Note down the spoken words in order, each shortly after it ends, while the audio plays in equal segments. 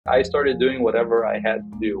I started doing whatever I had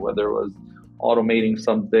to do, whether it was automating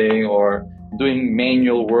something or doing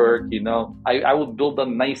manual work. I would build the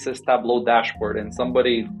nicest Tableau dashboard, and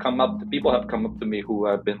people have come up to me who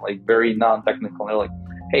have been like very non-technical. They're like,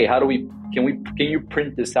 hey, can you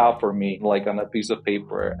print this out for me, like on a piece of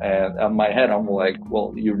paper? And on my head, I'm like,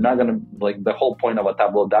 well, you're not gonna, like, the whole point of a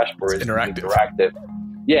Tableau dashboard is interactive.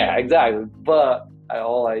 Yeah, exactly. But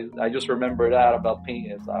I just remember that about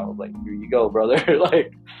painting. So I was like, here you go, brother.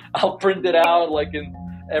 Like, I'll print it out like in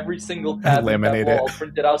every single tab. Laminate it. I'll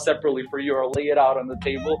print it out separately for you or lay it out on the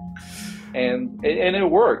table. And it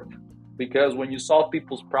worked, because when you solve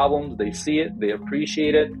people's problems, they see it, they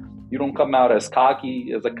appreciate it. You don't come out as a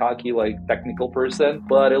cocky, like, technical person.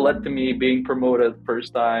 But it led to me being promoted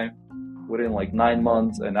first time within like 9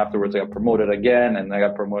 months. And afterwards I got promoted again, and I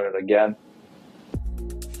got promoted again.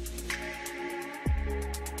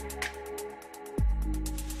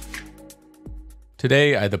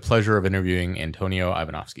 Today, I had the pleasure of interviewing Antonio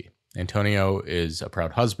Ivanovski. Antonio is a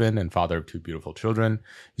proud husband and father of 2 beautiful children.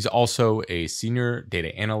 He's also a senior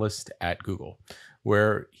data analyst at Google,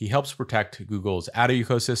 where he helps protect Google's ad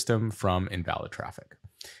ecosystem from invalid traffic.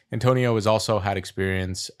 Antonio has also had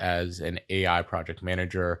experience as an AI project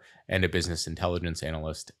manager and a business intelligence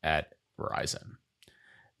analyst at Verizon.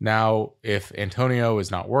 Now, if Antonio is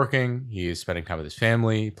not working, he is spending time with his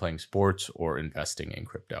family, playing sports, or investing in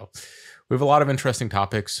crypto. We have a lot of interesting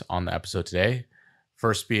topics on the episode today.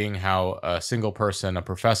 First being how a single person, a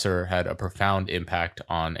professor, had a profound impact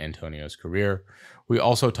on Antonio's career. We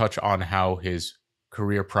also touch on how his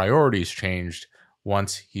career priorities changed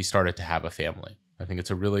once he started to have a family. I think it's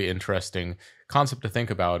a really interesting concept to think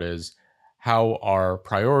about, is how our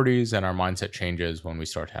priorities and our mindset changes when we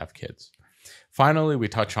start to have kids. Finally, we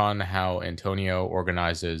touch on how Antonio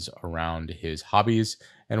organizes around his hobbies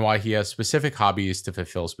and why he has specific hobbies to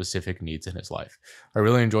fulfill specific needs in his life. I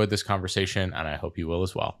really enjoyed this conversation, and I hope you will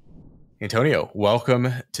as well. Antonio,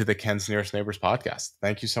 welcome to the Ken's Nearest Neighbors podcast.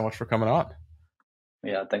 Thank you so much for coming on.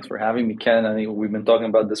 Yeah, thanks for having me, Ken. I mean, we've been talking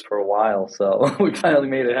about this for a while, so we finally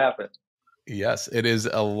made it happen. Yes, it is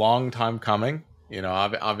a long time coming.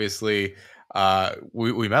 Obviously,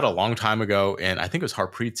 we met a long time ago, and I think it was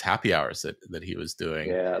Harpreet's happy hours that he was doing.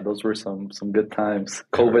 Yeah, those were some good times,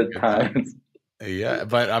 COVID times. Yeah,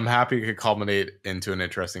 but I'm happy it could culminate into an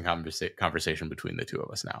interesting conversation between the two of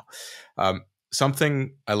us now.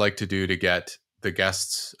 Something I like to do to get the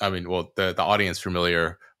guests, the audience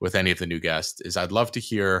familiar with any of the new guests, is I'd love to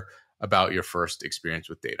hear about your first experience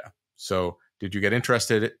with data. So did you get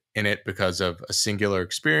interested in it because of a singular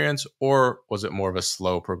experience, or was it more of a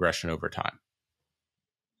slow progression over time?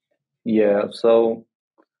 Yeah, so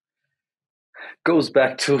goes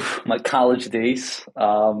back to my college days.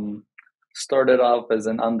 Started off as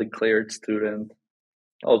an undeclared student.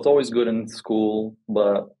 I was always good in school,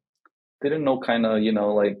 but didn't know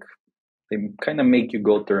they kind of make you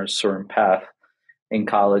go through a certain path in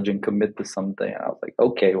college and commit to something. And I was like,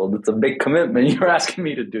 okay, well, that's a big commitment you're asking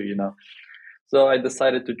me to do, So I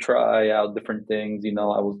decided to try out different things. I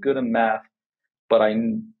was good in math, but I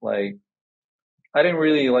didn't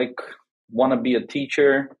really want to be a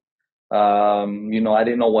teacher. I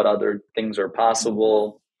didn't know what other things are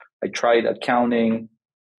possible. I tried accounting,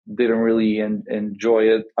 didn't really enjoy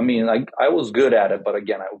it. I mean, I was good at it, but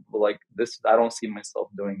again, I don't see myself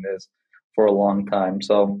doing this for a long time.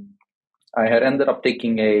 So I had ended up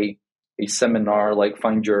taking a seminar, like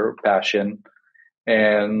Find Your Passion.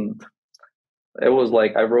 And it was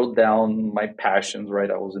like, I wrote down my passions,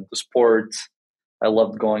 right? I was into sports. I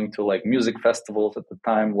loved going to like music festivals at the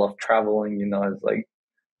time, loved traveling, as like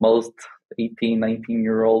most 18,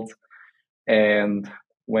 19-year-olds. And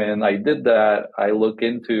when I did that, I look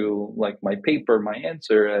into like my paper, my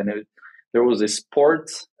answer, and there was a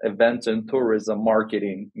sports, events, and tourism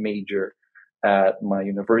marketing major at my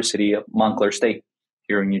university at Montclair State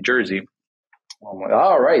here in New Jersey. I'm like,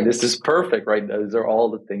 all right, this is perfect, right? Those are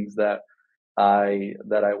all the things that I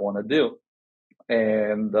want to do.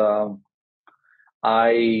 And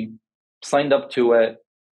I signed up to it.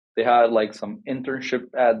 They had like some internship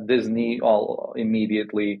at Disney all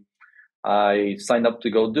immediately. I signed up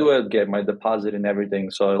to go do it, get my deposit and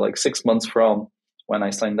everything. So like 6 months from when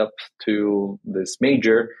I signed up to this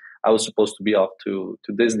major, I was supposed to be off to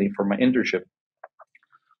Disney for my internship.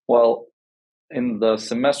 Well, in the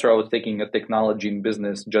semester, I was taking a technology and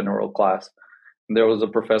business general class. And there was a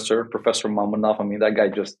Professor Mamunov. I mean, that guy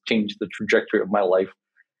just changed the trajectory of my life,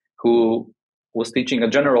 who was teaching a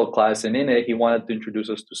general class. And in it, he wanted to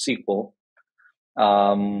introduce us to SQL.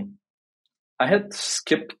 I had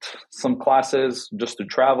skipped some classes just to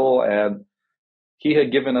travel, and he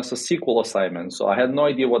had given us a SQL assignment. So I had no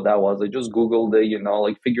idea what that was. I just Googled it,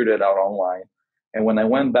 like figured it out online. And when I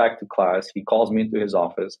went back to class, he calls me into his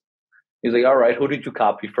office. He's like, all right, who did you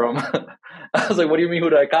copy from? I was like, what do you mean,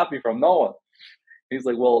 who did I copy from? No one. He's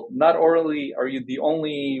like, well, not only are you the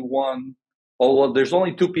only one, well, there's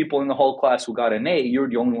only two people in the whole class who got an A. You're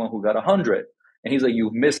the only one who got 100. And he's like,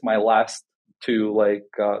 you missed my last two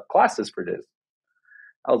classes for this.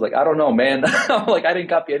 I was like, I don't know, man. I'm like, I didn't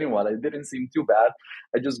copy anyone. It didn't seem too bad.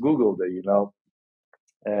 I just Googled it.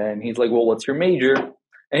 And he's like, well, what's your major?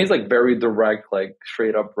 And he's like very direct, like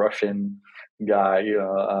straight up Russian guy,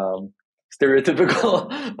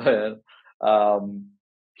 stereotypical.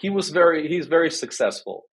 He's very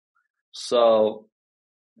successful. So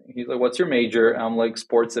he's like, what's your major? I'm like,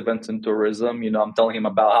 sports events and tourism. I'm telling him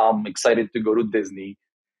about how I'm excited to go to Disney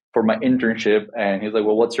for my internship. And he's like,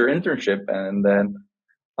 well, what's your internship? And then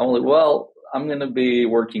I'm like, well, I'm going to be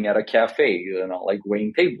working at a cafe, like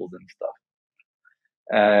weighing tables and stuff.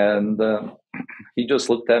 And he just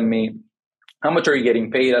looked at me. How much are you getting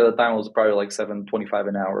paid? At the time, it was probably like $7.25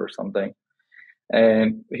 an hour or something.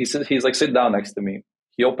 And he's like, sit down next to me.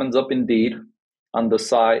 He opens up Indeed on the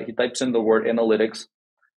side. He types in the word analytics,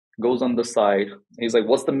 goes on the side. He's like,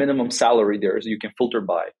 what's the minimum salary there so you can filter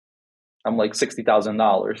by? I'm like,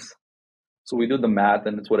 $60,000. So we do the math,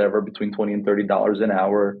 and it's whatever between $20 and $30 an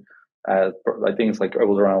hour. I think it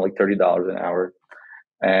was around like $30 an hour.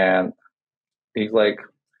 And he's like,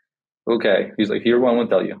 okay. He's like, here, I want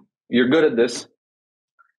to tell you, you're good at this.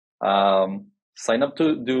 Sign up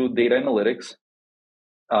to do data analytics.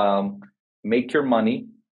 Make your money.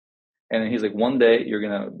 And he's like, one day you're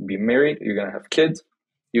going to be married. You're going to have kids.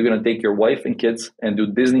 You're going to take your wife and kids and do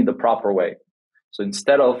Disney the proper way. So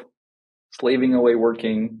instead of slaving away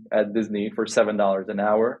working at Disney for $7 an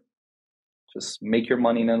hour, just make your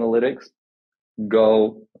money in analytics,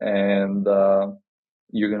 go, and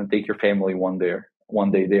you're going to take your family one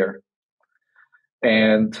day there.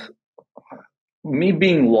 And me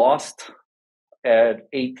being lost at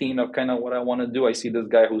 18 of kind of what I want to do, I see this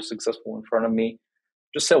guy who's successful in front of me.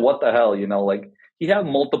 Just said, what the hell, like he had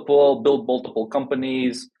built multiple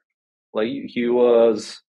companies. Like he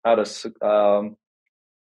was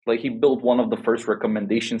he built one of the first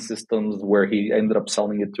recommendation systems where he ended up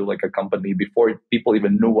selling it to like a company before people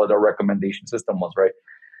even knew what a recommendation system was, right?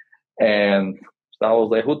 And so I was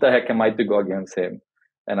like, who the heck am I to go against him?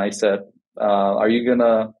 And I said, are you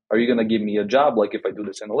gonna give me a job like if I do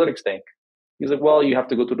this analytics thing? He's like, well, you have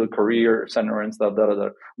to go to the career center and stuff.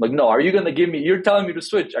 I'm like, no, you're telling me to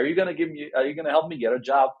switch. Are you gonna help me get a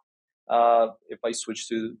job if I switch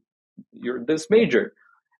to this major?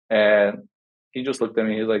 And he just looked at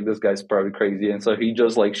me. He's like, this guy's probably crazy. And so he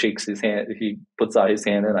just like shakes his hand. He puts out his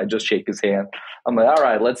hand and I just shake his hand. I'm like, all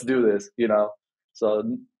right, let's do this,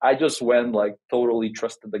 So I just went like totally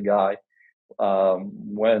trusted the guy,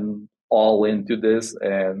 went all into this.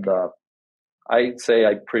 And I'd say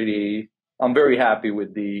I'm very happy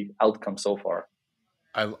with the outcome so far.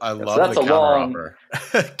 I love the counter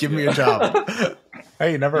offer. Give me a job.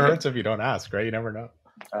 Hey, it never hurts if you don't ask, right? You never know.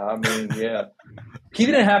 I mean, yeah. He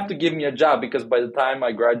didn't have to give me a job because by the time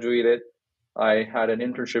I graduated, I had an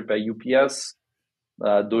internship at UPS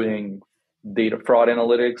doing data fraud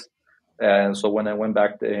analytics. And so when I went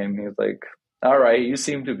back to him, he was like, all right, you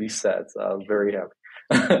seem to be set. So I was very happy.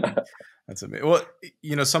 That's amazing. Well,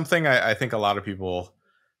 something I think a lot of people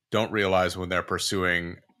don't realize when they're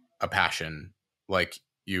pursuing a passion like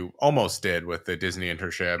you almost did with the Disney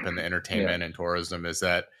internship and the entertainment and tourism is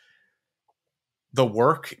that the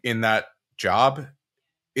work in that job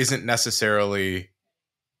isn't necessarily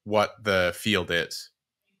what the field is.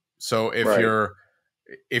 So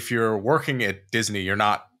if you're working at Disney, you're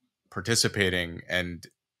not participating and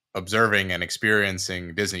observing and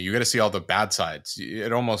experiencing Disney. You got to see all the bad sides.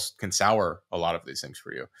 It almost can sour a lot of these things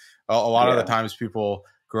for you. A lot of the times people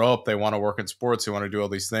grow up, they want to work in sports, they want to do all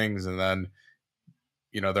these things, and then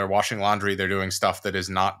they're washing laundry, they're doing stuff that is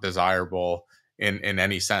not desirable in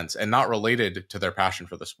any sense and not related to their passion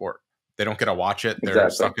for the sport. They don't get to watch it. They're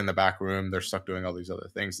stuck in the back room. They're stuck doing all these other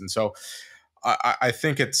things. And so I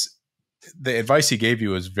think the advice he gave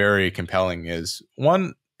you is very compelling. Is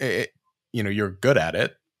one, you're good at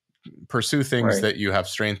it. Pursue things that you have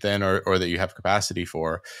strength in or that you have capacity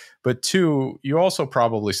for. But two, you also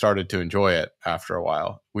probably started to enjoy it after a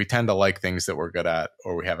while. We tend to like things that we're good at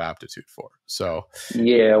or we have aptitude for. So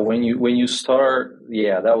yeah, when you start,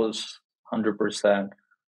 that was 100%.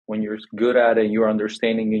 When you're good at it, you're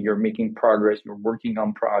understanding it, you're making progress, you're working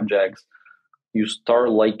on projects, you start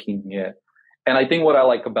liking it. And I think what I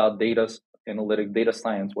like about data analytics, data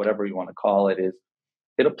science, whatever you want to call it, is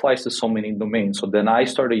it applies to so many domains. So then I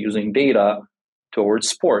started using data towards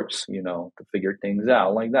sports, to figure things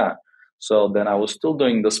out like that. So then I was still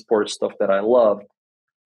doing the sports stuff that I loved,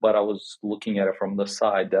 but I was looking at it from the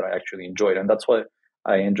side that I actually enjoyed. And that's what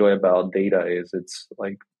I enjoy about data is it's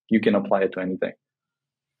like you can apply it to anything.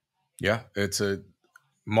 Yeah, it's a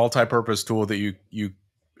multi-purpose tool that you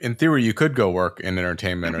in theory you could go work in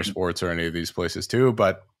entertainment or sports or any of these places too,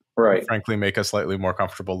 but Right. frankly make us slightly more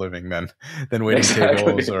comfortable living than waiting Exactly.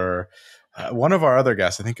 tables or one of our other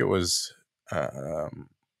guests, I think it was oh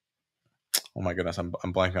my goodness, I'm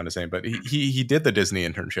blanking on his name, but he did the Disney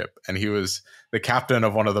internship and he was the captain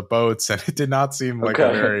of one of the boats, and it did not seem like a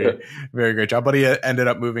Okay. very great job. But he ended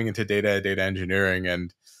up moving into data engineering,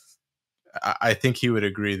 and I think he would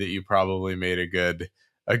agree that you probably made a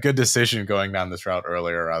good decision going down this route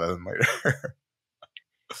earlier rather than later.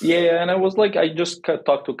 Yeah, and I was like, I just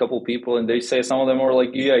talked to a couple people, and they say some of them were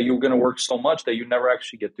like, "Yeah, you're gonna work so much that you never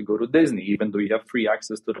actually get to go to Disney, even though you have free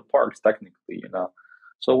access to the parks, technically."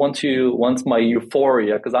 So once my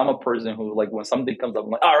euphoria, because I'm a person who like when something comes up,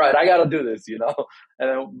 I'm like, "All right, I gotta do this," and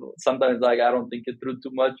then sometimes like I don't think it through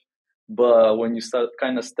too much, but when you start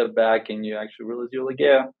kind of step back and you actually realize you're like,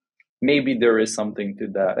 yeah, maybe there is something to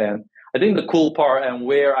that, and I think the cool part and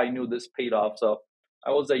where I knew this paid off. So I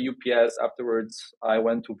was at UPS. Afterwards, I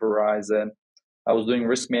went to Verizon. I was doing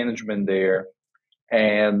risk management there.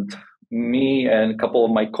 And me and a couple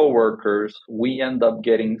of my coworkers, we end up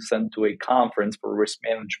getting sent to a conference for risk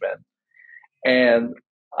management. And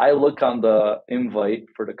I look on the invite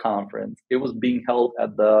for the conference. It was being held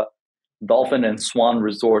at the Dolphin and Swan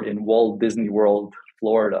Resort in Walt Disney World,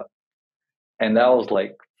 Florida. And that was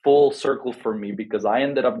like full circle for me because I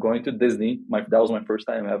ended up going to Disney. That was my first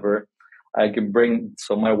time ever. I could bring,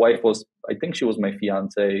 so my wife was, I think she was my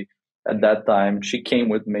fiance at that time. She came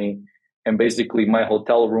with me, and basically my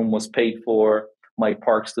hotel room was paid for, my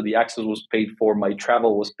parks to the access was paid for, my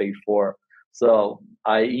travel was paid for. So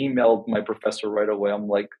I emailed my professor right away. I'm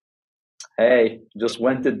like, hey, just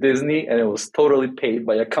went to Disney and it was totally paid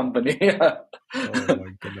by a company. Oh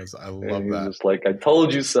my goodness, I love And he's that. just like, I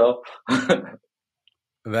told you so.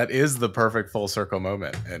 That is the perfect full circle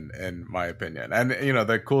moment in my opinion. And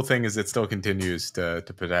the cool thing is it still continues to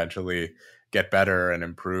potentially get better and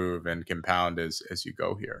improve and compound as you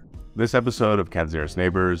go here. This episode of Ken's Nearest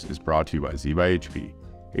Neighbors is brought to you by Z by HP,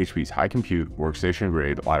 HP's high compute workstation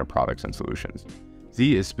grade line of products and solutions.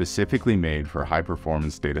 Z is specifically made for high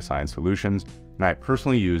performance data science solutions, and I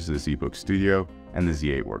personally use the ZBook Studio and the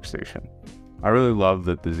Z8 workstation. I really love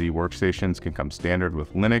that the Z workstations can come standard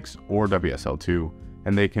with Linux or WSL2,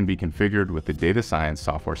 and they can be configured with the Data Science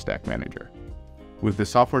Software Stack Manager. With the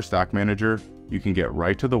Software Stack Manager, you can get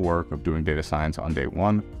right to the work of doing data science on day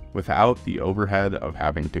one without the overhead of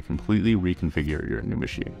having to completely reconfigure your new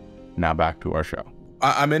machine. Now back to our show.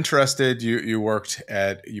 I'm interested, you worked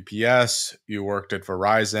at UPS, you worked at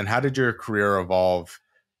Verizon. How did your career evolve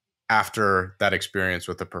after that experience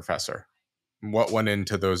with the professor? What went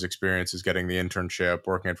into those experiences, getting the internship,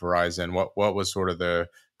 working at Verizon? What was sort of the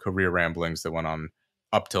career ramblings that went on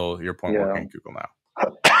up till your point working Yeah. at Google now?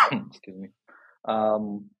 Excuse me.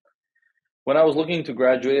 When I was looking to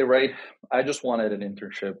graduate, right, I just wanted an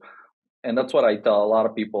internship. And that's what I tell a lot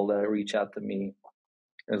of people that reach out to me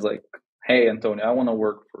is like, hey, Antonio, I want to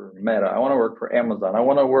work for Meta. I want to work for Amazon. I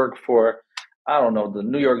want to work for, I don't know, the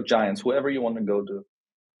New York Giants, whoever you want to go to.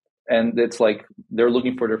 And it's like they're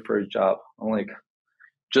looking for their first job. I'm like,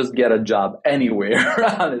 just get a job anywhere,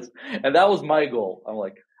 honest. And that was my goal. I'm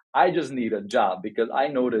like, I just need a job because I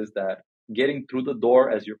noticed that getting through the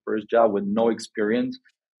door as your first job with no experience,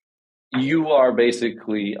 you are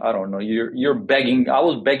basically, I don't know, you're begging. I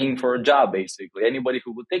was begging for a job, basically, anybody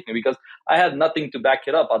who would take me, because I had nothing to back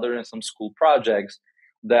it up other than some school projects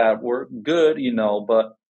that were good.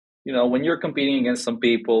 But when you're competing against some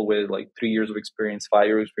people with like 3 years of experience, 5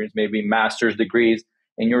 years of experience, maybe master's degrees,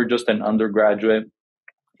 and you're just an undergraduate,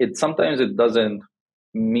 sometimes it doesn't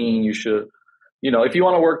mean you should, if you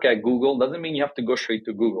want to work at Google, doesn't mean you have to go straight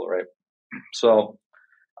to Google, right? So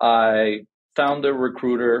I found a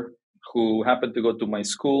recruiter who happened to go to my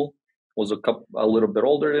school, was a little bit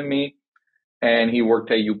older than me, and he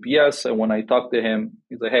worked at UPS. And when I talked to him,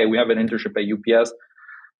 he's like, hey, we have an internship at UPS.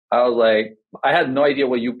 I was like, I had no idea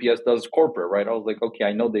what UPS does corporate, right? I was like, okay,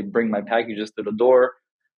 I know they bring my packages to the door,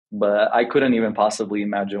 but I couldn't even possibly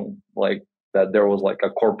imagine like that there was like a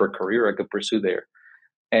corporate career I could pursue there.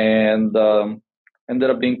 And ended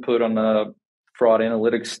up being put on a fraud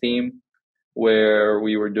analytics team where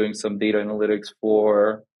we were doing some data analytics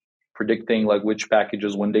for predicting like which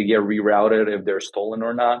packages, when they get rerouted, if they're stolen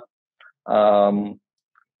or not.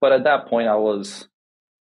 But at that point, I was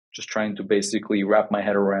just trying to basically wrap my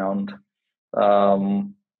head around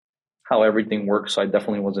how how everything works. So I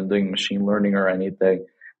definitely wasn't doing machine learning or anything,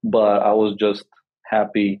 but I was just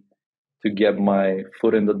happy to get my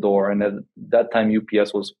foot in the door. And at that time,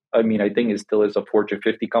 UPS was, I mean, I think it still is a Fortune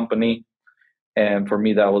 50 company. And for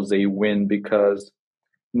me, that was a win because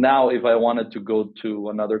now if I wanted to go to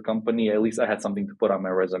another company, at least I had something to put on my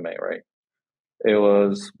resume, right?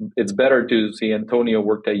 It's better to see Antonio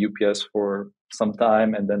worked at UPS for some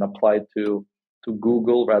time and then applied to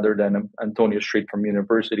Google rather than Antonio straight from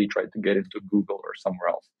university tried to get into Google or somewhere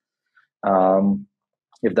else.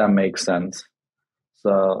 If that makes sense.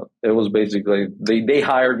 So it was basically they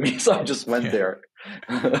hired me, so I just went Yeah. there.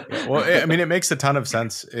 Yeah. Well, I mean, it makes a ton of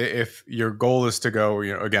sense if your goal is to go,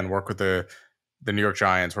 again, work with the New York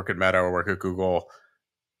Giants, work at Meta, or work at Google.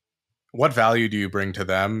 What value do you bring to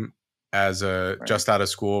them as a Right. just out of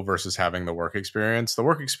school versus having the work experience? The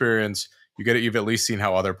work experience, you've at least seen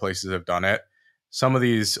how other places have done it. Some of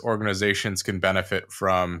these organizations can benefit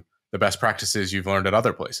from the best practices you've learned at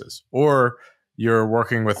other places, or you're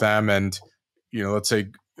working with them and, let's say,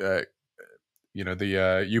 the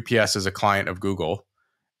UPS is a client of Google,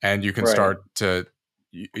 and you can Right. start to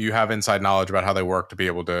you have inside knowledge about how they work to be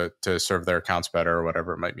able to serve their accounts better or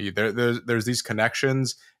whatever it might be. There's these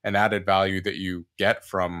connections and added value that you get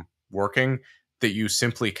from working that you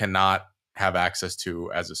simply cannot have access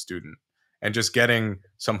to as a student. And just getting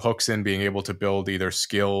some hooks in, being able to build either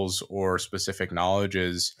skills or specific knowledge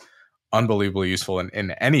is unbelievably useful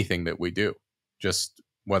in anything that we do, just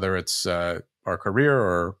whether it's our career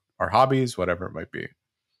or our hobbies, whatever it might be.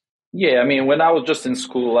 Yeah, I mean, when I was just in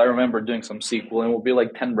school, I remember doing some SQL and it would be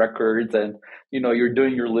like 10 records and you're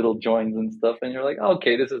doing your little joins and stuff and you're like, oh,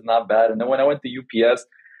 okay, this is not bad. And then when I went to UPS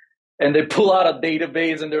and they pull out a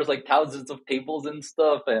database and there's like thousands of tables and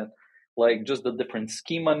stuff and like just the different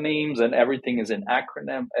schema names and everything is an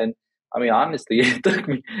acronym. And I mean, honestly, it took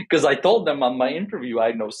me because I told them on my interview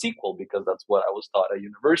I know SQL because that's what I was taught at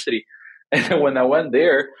university. And then when I went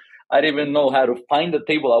there, I didn't even know how to find the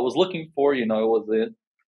table I was looking for. It was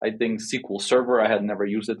I think SQL Server. I had never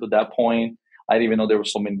used it to that point. I didn't even know there were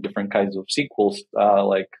so many different kinds of SQL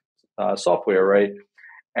software, right?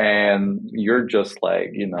 And you're just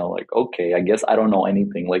like, like, okay, I guess I don't know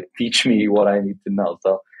anything. Like, teach me what I need to know.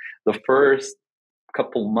 So the first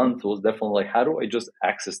couple months was definitely like, how do I just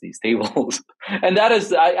access these tables? And that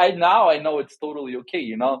is, I now I know it's totally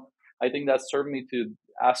okay. I think that served me to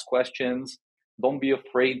ask questions. Don't be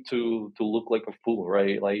afraid to look like a fool,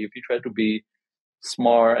 right? Like if you try to be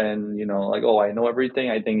smart and like, oh, I know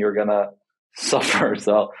everything, I think you're gonna suffer.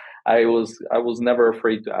 So I was never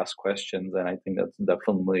afraid to ask questions, and I think that's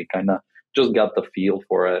definitely kind of just got the feel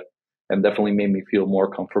for it and definitely made me feel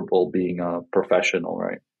more comfortable being a professional,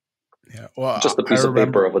 right? Yeah. Well, Just a I piece of paper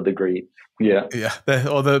remember. of a degree. Yeah. Yeah.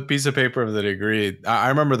 The piece of paper of the degree. I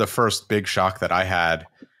remember the first big shock that I had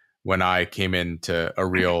when I came into a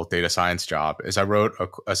real data science job is I wrote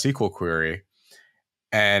a SQL query,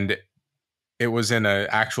 and it was in an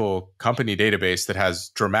actual company database that has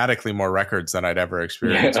dramatically more records than I'd ever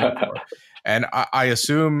experienced Yeah. before. And I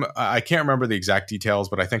assume I can't remember the exact details,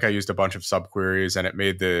 but I think I used a bunch of subqueries, and it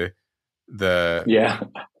made the Yeah.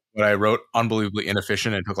 what I wrote unbelievably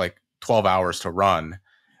inefficient. It took like 12 hours to run.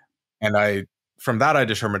 And from that, I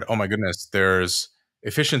determined, oh my goodness, there's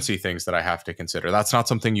efficiency things that I have to consider. That's not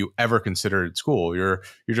something you ever considered at school. You're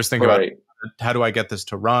just thinking about Right. how do I get this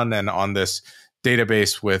to run? And on this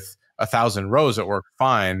database with 1,000 rows, it worked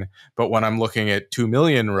fine. But when I'm looking at 2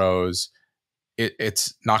 million rows,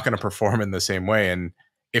 it's not going to perform in the same way. And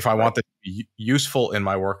if I want Right. this to be useful in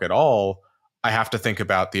my work at all, I have to think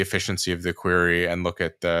about the efficiency of the query and look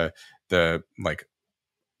at the like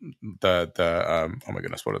the oh my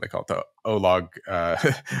goodness, what do they call it? The OLog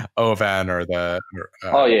OVAN or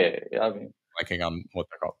Oh yeah. I mean, blanking on what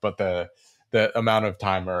they're called, but the amount of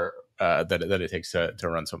time or that it takes to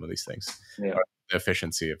run some of these things, yeah. or the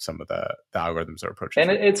efficiency of some of the algorithms or approaches. And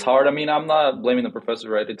it's hard. I mean, I'm not blaming the professor,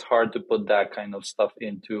 right? It's hard to put that kind of stuff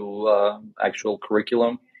into actual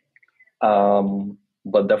curriculum.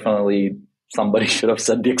 But definitely somebody should have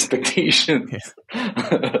set the expectations.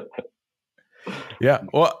 Yeah.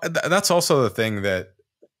 Well, that's also the thing that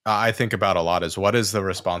I think about a lot is what is the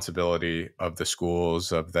responsibility of the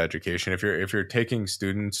schools, of the education. If you're taking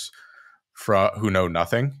students who know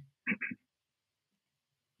nothing,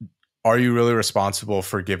 are you really responsible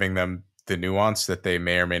for giving them the nuance that they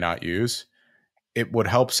may or may not use? It would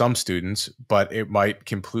help some students, but it might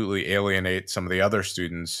completely alienate some of the other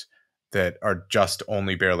students that are just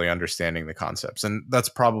only barely understanding the concepts. And that's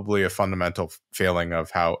probably a fundamental failing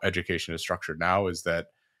of how education is structured now, is that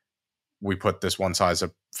we put this one size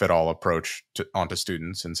fit all approach onto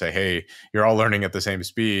students and say, hey, you're all learning at the same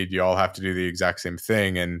speed. You all have to do the exact same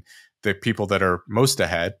thing. And the people that are most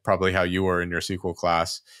ahead, probably how you were in your SQL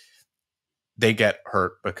class, they get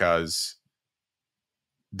hurt because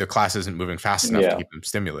the class isn't moving fast enough to keep them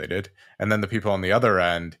stimulated. And then the people on the other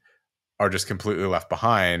end are just completely left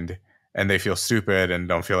behind, and they feel stupid and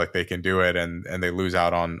don't feel like they can do it. And they lose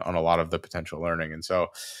out on a lot of the potential learning. And so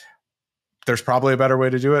there's probably a better way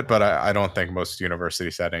to do it, but I don't think most university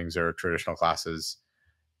settings or traditional classes,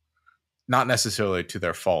 not necessarily to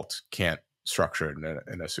their fault, can't structure it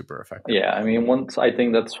in a super effective way. I mean, once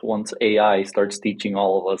AI starts teaching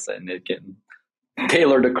all of us and it can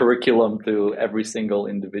tailor the curriculum to every single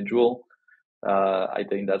individual, I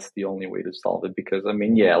think that's the only way to solve it. Because I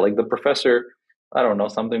mean, like the professor, I don't know,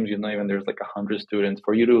 sometimes even there's like 100 students,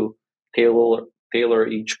 for you to tailor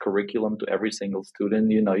each curriculum to every single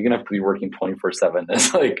student, you're gonna have to be working 24/7.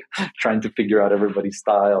 It's like trying to figure out everybody's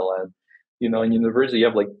style. And in university you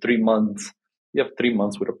have like 3 months. You have 3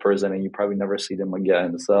 months with a person and you probably never see them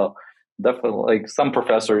again. So definitely, like some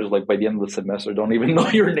professors, like by the end of the semester, don't even know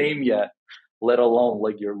your name yet, let alone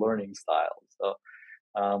like your learning style. So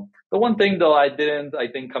the one thing though I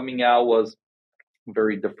think coming out was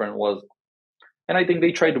very different was, and I think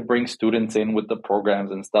they tried to bring students in with the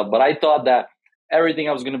programs and stuff, but I thought that everything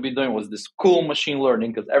I was going to be doing was this cool machine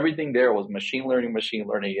learning, because everything there was machine learning,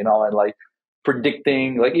 and like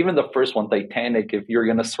predicting, like even the first one, Titanic, if you're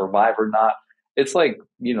going to survive or not. It's like,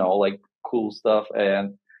 like cool stuff.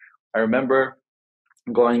 And I remember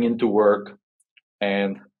going into work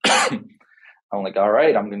and I'm like, all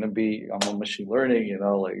right, I'm a machine learning, I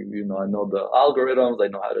know the algorithms, I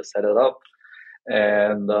know how to set it up.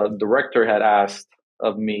 And the director had asked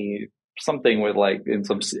of me something with like in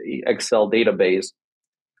some Excel database,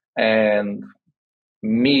 and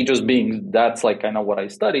me just that's like kind of what I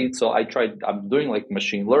studied. So I'm doing like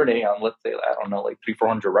machine learning on, let's say, I don't know, like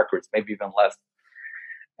 300-400 records, maybe even less.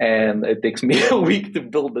 And it takes me a week to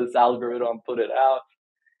build this algorithm, put it out.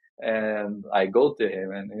 And I go to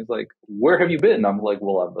him and he's like, where have you been? I'm like,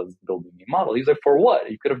 well, I was building a model. He's like, for what?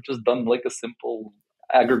 You could have just done like a simple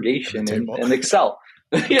aggregation in Excel.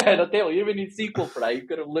 In a table. You didn't even need SQL for that. You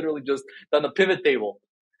could have literally just done a pivot table.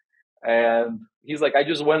 And he's like, I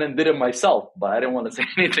just went and did it myself, but I didn't want to say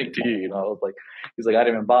anything to you. I was like, he's like, I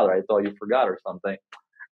didn't even bother. I thought you forgot or something.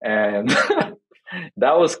 And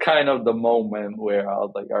that was kind of the moment where I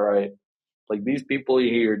was like, all right, like these people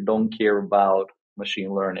here don't care about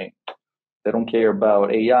machine learning. They don't care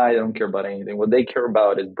about AI. They don't care about anything. What they care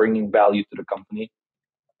about is bringing value to the company.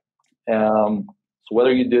 So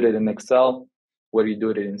whether you did it in Excel, whether you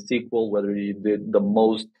did it in SQL, whether you did the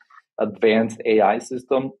most advanced AI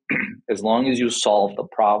system, as long as you solve the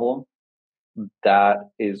problem, that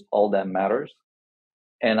is all that matters.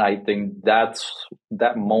 And I think that's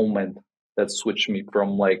that moment that switched me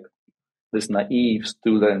from like this naive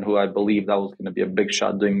student who I believed I was going to be a big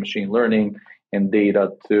shot doing machine learning and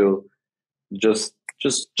data to just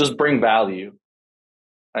bring value.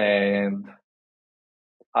 And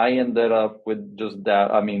I ended up with just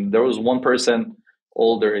that. I mean, there was one person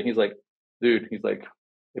older and he's like, dude, he's like,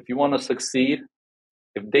 if you want to succeed,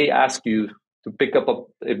 if they ask you to pick up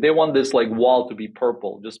if they want this like wall to be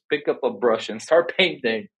purple, just pick up a brush and start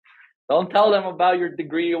painting. Don't tell them about your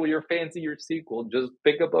degree or your SQL. Just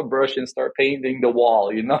pick up a brush and start painting the wall,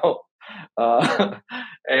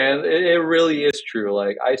 And it really is true.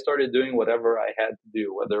 Like I started doing whatever I had to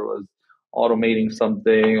do, whether it was automating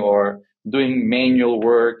something or doing manual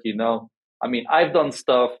work, I mean, I've done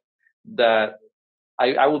stuff that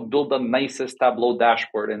I would build the nicest Tableau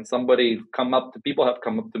dashboard, and people have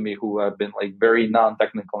come up to me who have been like very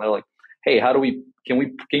non-technical. And they're like, hey,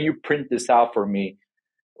 can you print this out for me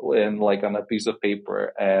in like on a piece of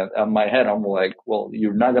paper? And on my head, I'm like, well,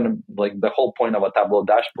 you're not going to, like, the whole point of a Tableau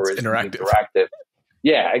dashboard is interactive.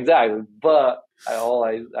 Yeah, exactly. But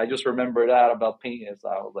I just remember that about painting. So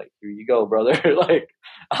I was like, here you go, brother. Like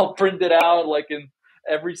I'll print it out like in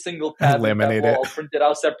every single tab, laminate it. I'll print it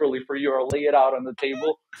out separately for you or lay it out on the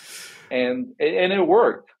table. And it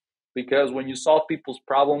worked, because when you solve people's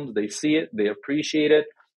problems, they see it, they appreciate it.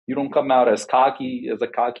 You don't come out as a cocky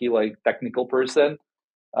like technical person,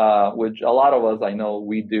 which a lot of us, I know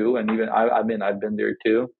we do. And even I've been there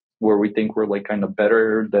too, where we think we're like kind of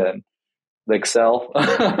better than the Excel.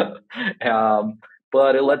 But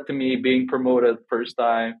it led to me being promoted first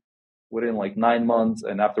time within like 9 months.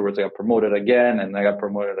 And afterwards I got promoted again and I got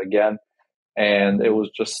promoted again. And it was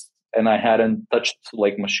just, and I hadn't touched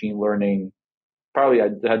like machine learning. Probably I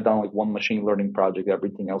had done like one machine learning project.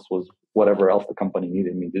 Everything else was whatever else the company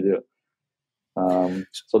needed me to do.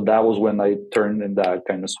 So that was when I turned and that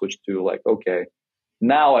kind of switched to like, okay,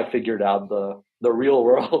 now I figured out the real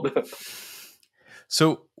world.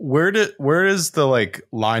 So where is the like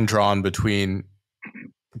line drawn between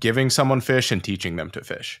giving someone fish and teaching them to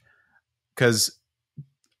fish? Because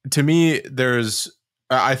to me,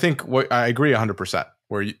 I think what I agree 100%,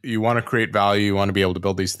 where you want to create value, you want to be able to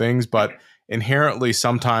build these things, but inherently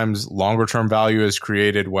sometimes longer term value is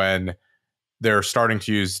created when they're starting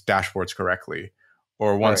to use dashboards correctly,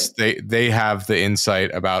 or once they have the insight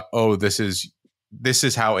about, oh, this is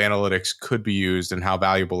how analytics could be used and how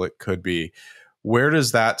valuable it could be. Where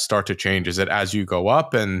does that start to change? Is it as you go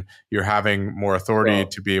up and you're having more authority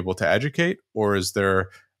to be able to educate, or is there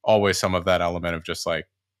always some of that element of just like,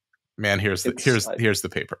 man, here's the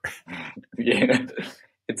paper? Yeah,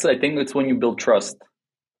 I think it's when you build trust.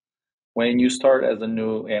 When you start as a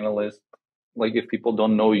new analyst, like if people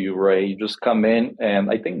don't know you, right, you just come in, and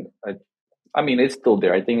I mean, it's still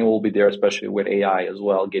there. I think it will be there, especially with AI as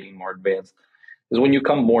well, getting more advanced. Is when you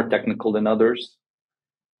come more technical than others,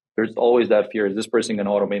 there's always that fear: is this person going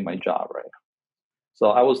to automate my job, right? So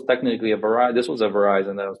I was technically a Verizon. This was a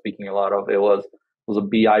Verizon that I was speaking a lot of. It was a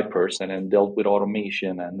BI person and dealt with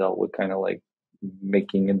automation and dealt with kind of like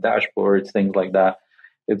making dashboards, things like that.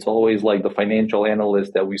 It's always like the financial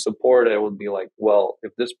analyst that we support. It would be like, well,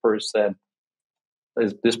 if this person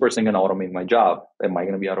is this person going to automate my job? Am I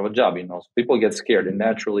going to be out of a job? So people get scared and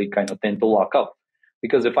naturally kind of tend to lock up.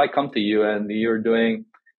 Because if I come to you and you're doing,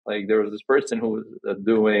 like, there was this person who was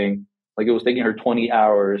doing, like, it was taking her 20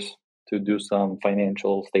 hours to do some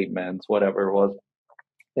financial statements, whatever it was.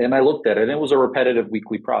 And I looked at it, and it was a repetitive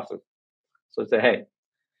weekly process. So I said, hey,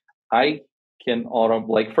 I can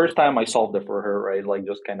like, first time I solved it for her, right? Like,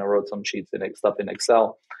 just kind of wrote some sheets and stuff in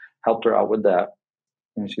Excel, helped her out with that.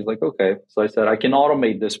 And she's like, okay. So I said, I can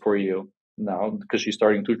automate this for you now, because she's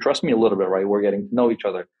starting to trust me a little bit, right? We're getting to know each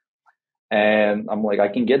other. And I'm like, I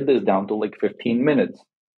can get this down to like 15 minutes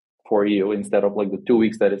for you instead of like the 2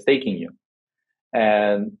 weeks that it's taking you.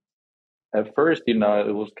 And at first, it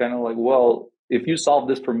was kind of like, well, if you solve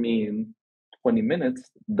this for me in 20 minutes,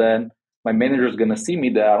 then my manager is going to see me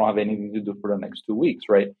that I don't have anything to do for the next 2 weeks,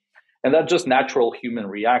 right? And that's just natural human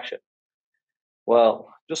reaction. Well,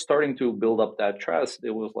 just starting to build up that trust,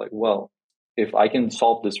 it was like, well, if I can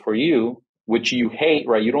solve this for you, which you hate,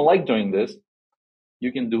 right? You don't like doing this,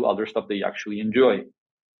 you can do other stuff that you actually enjoy.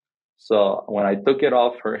 So when I took it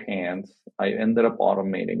off her hands, I ended up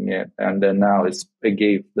automating it. And then now it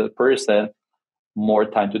gave the person more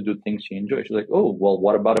time to do things she enjoys. She's like, oh, well,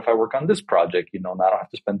 what about if I work on this project? Now I don't have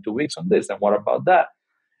to spend 2 weeks on this. And what about that?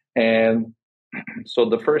 And so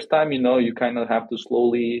the first time, you kind of have to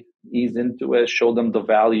slowly ease into it, show them the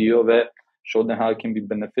value of it, show them how it can be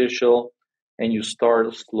beneficial. And you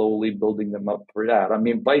start slowly building them up for that. I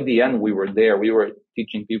mean, by the end, we were there. We were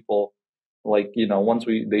teaching people, like, once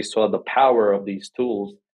they saw the power of these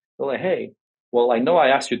tools, they're like, hey, well, I know I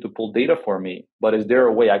asked you to pull data for me, but is there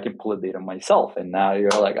a way I can pull the data myself? And now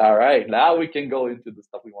you're like, all right, now we can go into the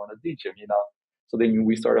stuff we want to teach them, So then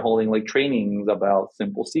we started holding like trainings about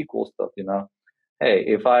simple SQL stuff, Hey,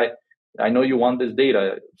 if I know you want this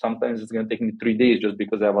data, sometimes it's going to take me 3 days just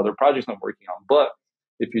because I have other projects I'm working on. But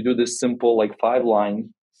if you do this simple, like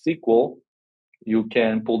 5-line SQL, you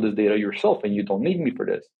can pull this data yourself and you don't need me for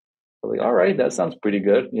this. So like, all right, that sounds pretty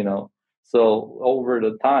good, So over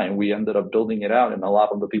the time, we ended up building it out, and a lot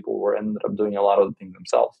of the people ended up doing a lot of the things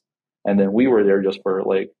themselves. And then we were there just for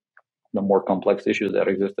like the more complex issues that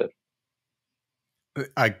existed.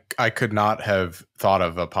 I could not have thought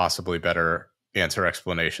of a possibly better answer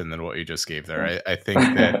explanation than what you just gave there. I think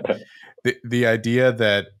that the idea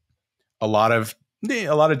that a lot of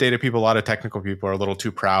data people, a lot of technical people are a little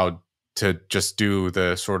too proud to just do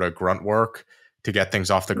the sort of grunt work to get things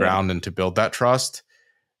off the ground and to build that trust.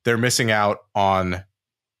 They're missing out on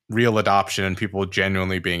real adoption and people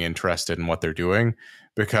genuinely being interested in what they're doing,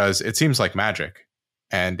 because it seems like magic.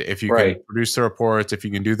 And if you can produce the reports, if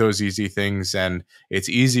you can do those easy things and it's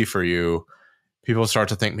easy for you, people start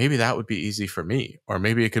to think maybe that would be easy for me, or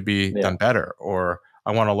maybe it could be done better, or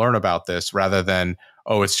I want to learn about this, rather than,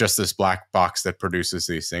 oh, it's just this black box that produces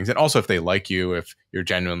these things. And also, if they like you, if you're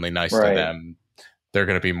genuinely nice to them, they're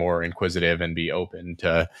going to be more inquisitive and be open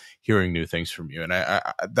to hearing new things from you. And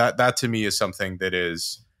that to me is something that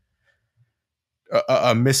is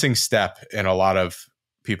a missing step in a lot of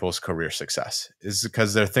people's career success, is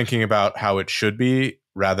because they're thinking about how it should be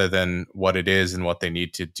rather than what it is and what they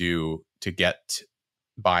need to do to get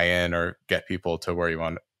buy-in or get people to where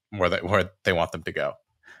they want them to go.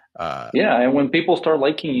 And when people start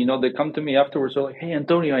liking, they come to me afterwards. They're like, hey,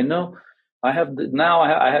 Antonio, I know I have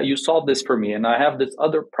you solved this for me, and I have this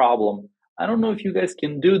other problem. I don't know if you guys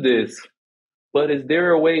can do this, but is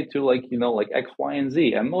there a way to like X, Y, and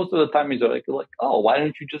Z? And most of the time, he's like, oh, why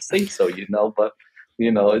don't you just say so? But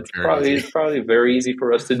It's Very easy. probably very easy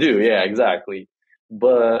for us to do. Yeah, exactly.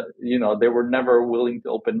 But, they were never willing to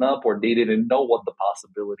open up, or they didn't know what the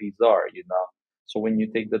possibilities are. So when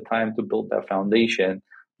you take the time to build that foundation,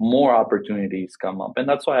 more opportunities come up. And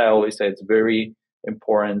that's why I always say it's very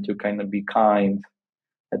important to kind of be kind.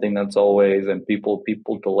 I think that's always, and people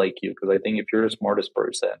to like you, because I think if you're the smartest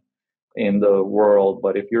person in the world,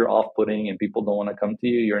 but if you're off-putting and people don't want to come to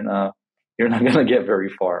you, you're not going to get very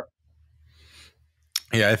far.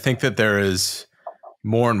 Yeah, I think that there is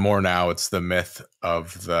more and more now. It's the myth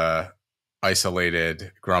of the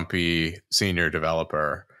isolated, grumpy senior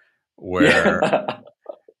developer, where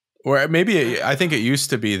Yeah. maybe I think it used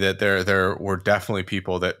to be that there were definitely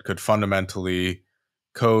people that could fundamentally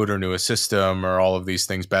code or knew a system or all of these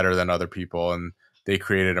things better than other people, and they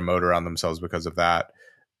created a moat around themselves because of that.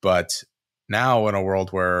 But now, in a world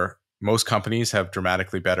where most companies have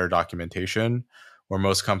dramatically better documentation, where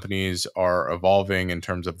most companies are evolving in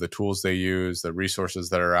terms of the tools they use, the resources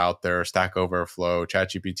that are out there, Stack Overflow,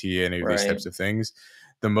 ChatGPT, any of these Right. types of things,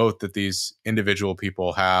 the moat that these individual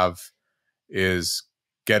people have is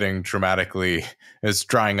getting dramatically, is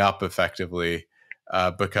drying up effectively,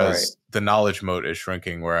 Right. because the knowledge moat is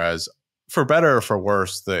shrinking. Whereas, for better or for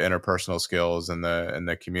worse, the interpersonal skills and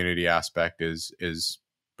the community aspect is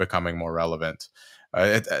becoming more relevant.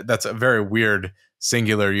 That's a very weird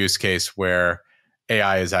singular use case where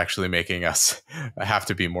AI is actually making us have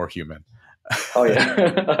to be more human. Oh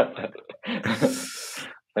yeah.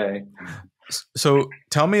 Hey. So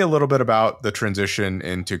tell me a little bit about the transition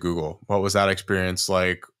into Google. What was that experience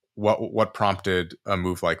like? What prompted a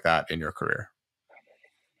move like that in your career?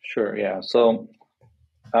 Sure. Yeah. So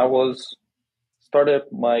I was started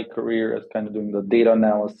my career as kind of doing the data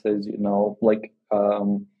analysis, like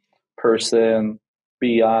person,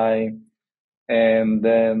 BI, and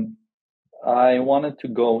then I wanted to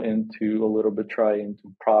go into a little bit, try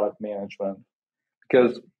into product management,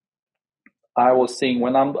 because I was seeing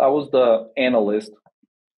when I was the analyst,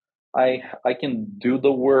 I can do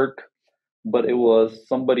the work, but it was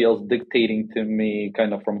somebody else dictating to me,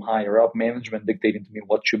 kind of from higher up management, dictating to me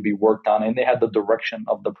what should be worked on, and they had the direction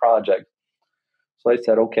of the project. So I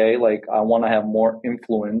said, okay, like I want to have more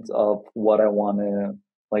influence of what I want to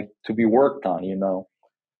like to be worked on.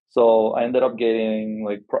 So I ended up getting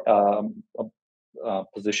like a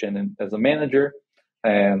position as a manager,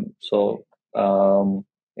 and so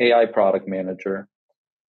AI product manager,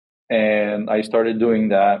 and I started doing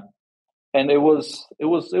that, and it was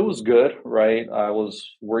good, right? I was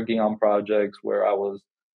working on projects where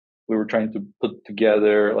we were trying to put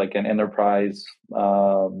together like an enterprise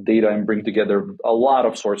data and bring together a lot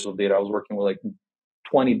of sources of data. I was working with like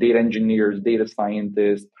 20 data engineers, data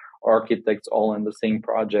scientists, architects, all in the same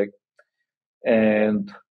project.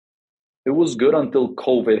 And it was good until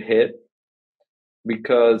COVID hit,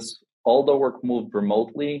 because all the work moved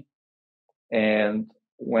remotely. And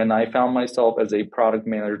when I found myself as a product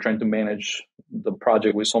manager trying to manage the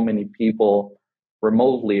project with so many people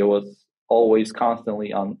remotely, it was always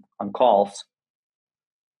constantly on calls.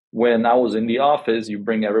 When I was in the office, you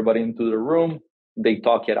bring everybody into the room, they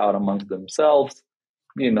talk it out amongst themselves,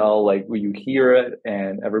 like you hear it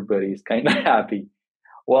and everybody's kind of happy.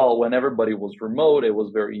 Well, when everybody was remote, it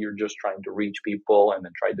was you're just trying to reach people and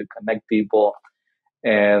then try to connect people.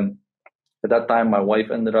 And at that time, my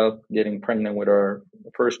wife ended up getting pregnant with our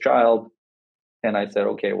first child. And I said,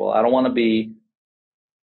 okay, well, I'm going to be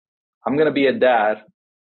a dad,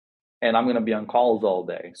 and I'm going to be on calls all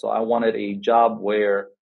day. So I wanted a job where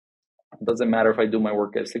it doesn't matter if I do my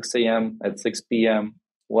work at 6 a.m., at 6 p.m.,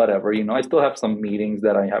 whatever. I still have some meetings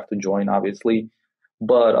that I have to join, obviously,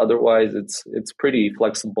 but otherwise it's pretty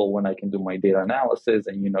flexible when I can do my data analysis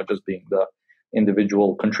and just being the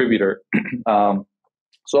individual contributor.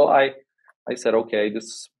 So I said, okay,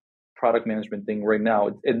 this product management thing right now,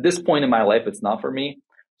 at this point in my life, it's not for me.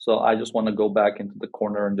 So I just want to go back into the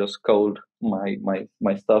corner and just code my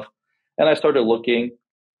stuff. And I started looking.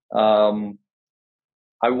 Um,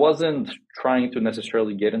 I wasn't trying to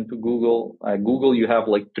necessarily get into Google. Google, you have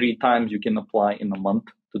like 3 times you can apply in a month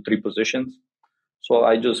to 3 positions. So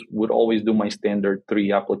I just would always do my standard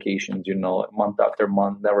 3 applications, month after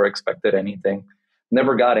month, never expected anything,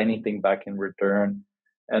 never got anything back in return.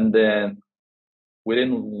 And then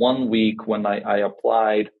within 1 week, when I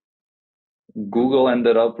applied, Google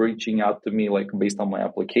ended up reaching out to me like based on my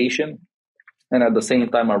application. And at the same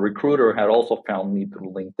time, a recruiter had also found me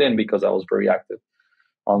through LinkedIn because I was very active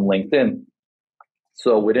on LinkedIn.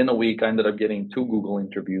 So within a week, I ended up getting 2 Google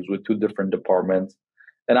interviews with 2 different departments.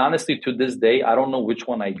 And honestly, to this day, I don't know which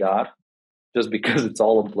one I got, just because it's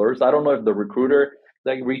all a blur. So I don't know if the recruiter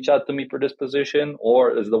that reached out to me for this position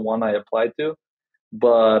or is the one I applied to.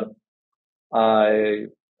 but I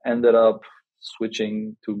ended up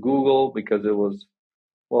switching to Google because it was,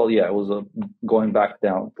 well, yeah, it was going back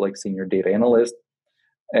down to like senior data analyst.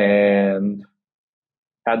 And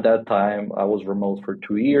at that time, I was remote for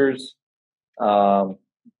 2 years. Um,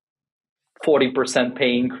 40%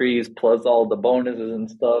 pay increase plus all the bonuses and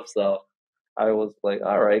stuff. So I was like,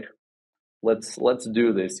 all right, let's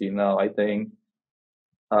do this. I think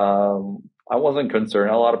I wasn't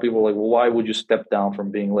concerned. A lot of people were like, well, why would you step down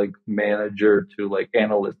from being like manager to like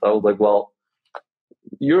analyst? I was like, well,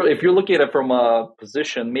 if you're looking at it from a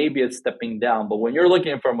position, maybe it's stepping down, but when you're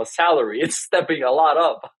looking from a salary, it's stepping a lot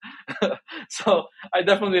up. So I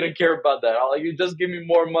definitely didn't care about that. Like, you just give me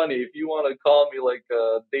more money. If you want to call me like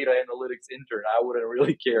a data analytics intern, I wouldn't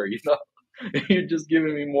really care. You're just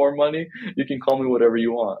giving me more money. You can call me whatever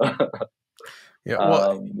you want. Yeah.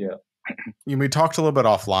 Well, Yeah. we talked a little bit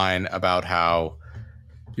offline about how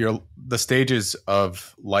the stages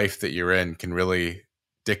of life that you're in can really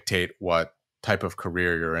dictate what type of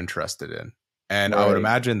career you're interested in. And I would Right.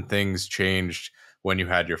 imagine things changed when you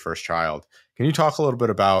had your first child. Can you talk a little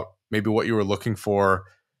bit about maybe what you were looking for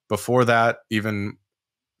before that, even,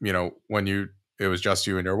 when it was just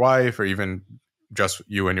you and your wife, or even just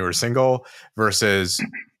you and you were single, versus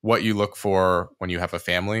what you look for when you have a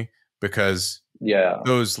family? Because Yeah.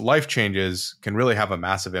 those life changes can really have a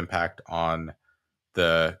massive impact on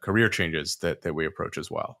the career changes that we approach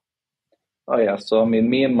as well. Oh yeah. So I mean,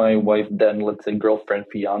 me and my wife then, let's say girlfriend,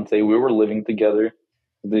 fiance, we were living together.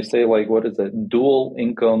 They say like, what is it? Dual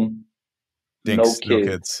income, no No kids.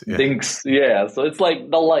 kids. Yeah. Dinks. Yeah. So it's like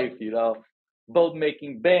the life. Both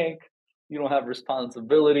making bank, you don't have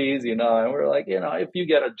responsibilities, and we're like, if you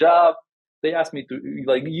get a job, they ask me to,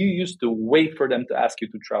 like, you used to wait for them to ask you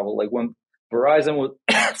to travel. Like when Verizon would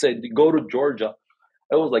say, go to Georgia,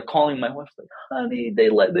 I was like calling my wife, like, honey, they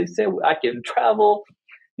say I can travel.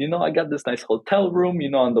 I got this nice hotel room.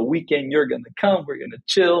 On the weekend you're gonna come, we're gonna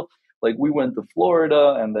chill. Like we went to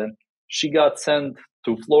Florida, and then she got sent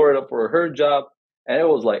to Florida for her job, and it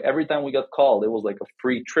was like every time we got called, it was like a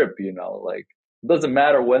free trip. Like it doesn't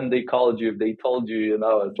matter when they called you, if they told you,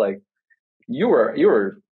 it's like you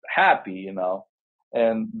were happy.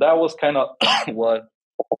 And that was kind of what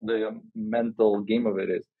the mental game of it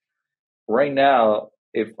is. Right now,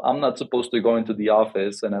 if I'm not supposed to go into the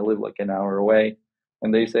office and I live like an hour away,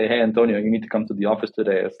 and they say, "Hey, Antonio, you need to come to the office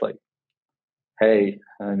today," it's like, "Hey,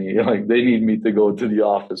 honey, like they need me to go to the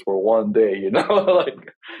office for one day."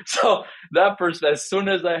 Like, so that person, as soon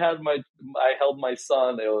as I held my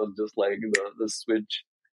son, it was just like the switch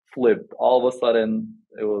flipped. All of a sudden,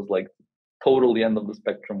 it was like totally end of the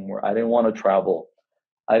spectrum where I didn't want to travel.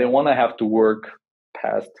 I didn't want to have to work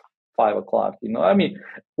past 5 o'clock. I mean,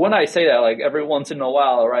 when I say that, like every once in a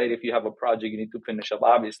while, right? If you have a project you need to finish up,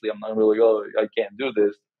 obviously I'm not really, oh, I can't do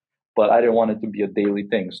this, but I didn't want it to be a daily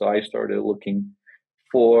thing. So I started looking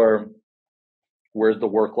for where's the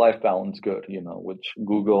work-life balance good, which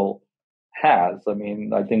Google has. I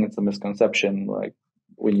mean, I think it's a misconception. Like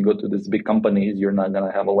when you go to these big companies, you're not going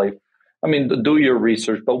to have a life. I mean, do your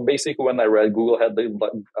research, but basically when I read, Google had the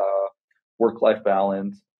work-life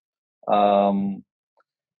balance.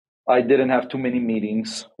 I didn't have too many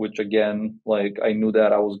meetings, which again, like I knew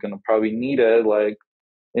that I was gonna probably need it, like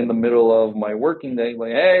in the middle of my working day,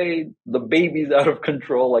 like, hey, the baby's out of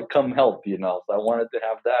control, like come help. So I wanted to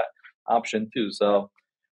have that option too. So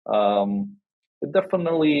it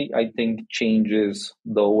definitely, I think, changes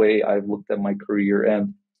the way I've looked at my career.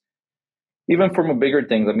 And even from a bigger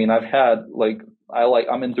things, I mean, I've had like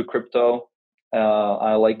I'm into crypto.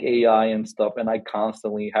 I like AI and stuff, and I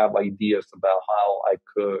constantly have ideas about how I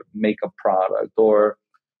could make a product, or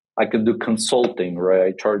I could do consulting, right?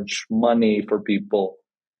 I charge money for people,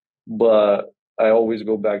 but I always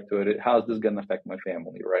go back to it. How's this going to affect my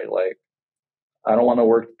family, right? Like, I don't want to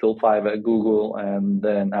work till 5 at Google and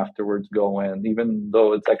then afterwards go in, even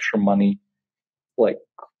though it's extra money, like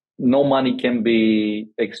no money can be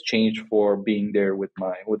exchanged for being there with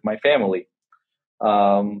my family.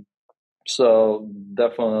 Um, so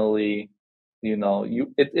definitely,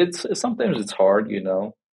 it's sometimes it's hard,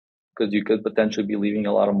 because you could potentially be leaving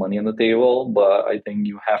a lot of money on the table, but I think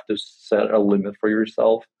you have to set a limit for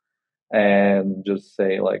yourself and just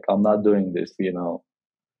say like, I'm not doing this.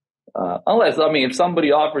 Unless, I mean, if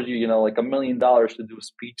somebody offers you, like $1 million to do a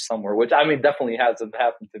speech somewhere, which I mean, definitely hasn't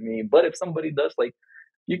happened to me, but if somebody does, like,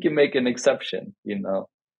 you can make an exception.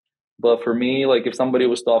 But for me, like if somebody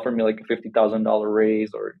was to offer me like a $50,000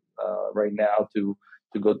 raise, or right now to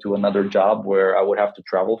go to another job where I would have to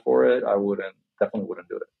travel for it, I definitely wouldn't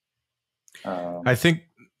do it. I think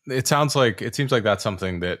it seems like that's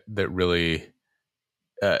something that really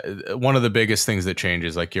one of the biggest things that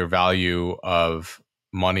changes, like your value of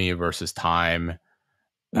money versus time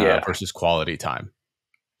Yeah. versus quality time.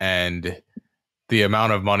 And the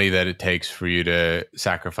amount of money that it takes for you to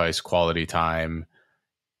sacrifice quality time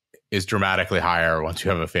is dramatically higher once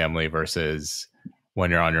you have a family versus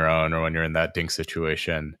when you're on your own or when you're in that dink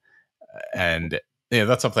situation. And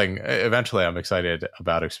that's something eventually I'm excited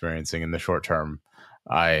about experiencing. In the short term,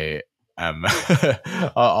 I am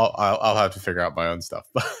I'll have to figure out my own stuff.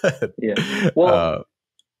 But Yeah. Well,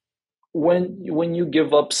 when you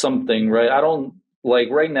give up something, right? I don't like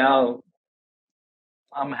right now.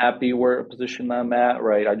 I'm happy where position I'm at,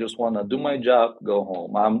 right? I just want to do my job, go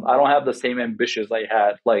home. I don't have the same ambitions I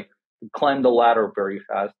had, like climb the ladder very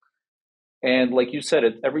fast. And like you said,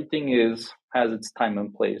 everything has its time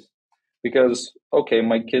and place. Because okay,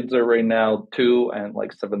 my kids are right now 2 and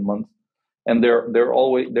like 7 months, and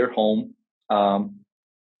they're home. Um,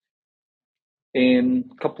 in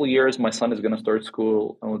a couple of years, my son is going to start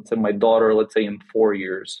school, and let's say my daughter, let's say in 4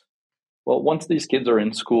 years. Well, once these kids are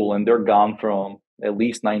in school and they're gone from at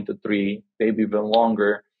least 9 to 3, maybe even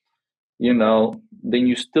longer, then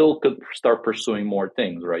you still could start pursuing more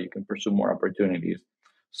things, right? You can pursue more opportunities.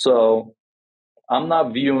 So I'm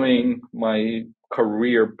not viewing my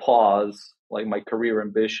career pause, like my career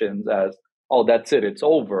ambitions, as, oh, that's it, it's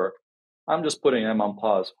over. I'm just putting them on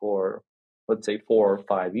pause for, let's say, 4 or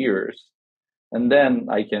 5 years. And then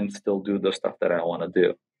I can still do the stuff that I want to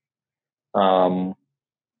do.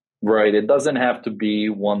 Right. It doesn't have to be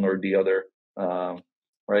one or the other.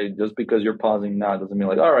 Right. Just because you're pausing now doesn't mean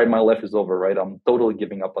like, all right, my life is over. Right. I'm totally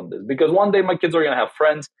giving up on this, because one day my kids are going to have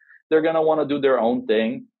friends. They're going to want to do their own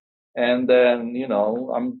thing. And then,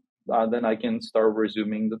 then I can start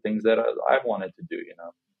resuming the things that I wanted to do.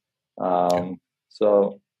 yeah.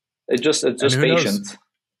 So it's And just who knows? patience.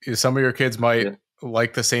 Some of your kids might Yeah.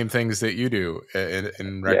 like the same things that you do in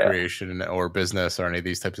Yeah. recreation or business or any of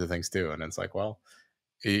these types of things too. And it's like, well,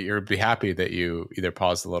 you'll be happy that you either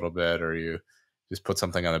paused a little bit or you just put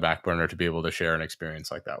something on the back burner to be able to share an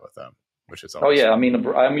experience like that with them, which is Oh always yeah, I fun. mean,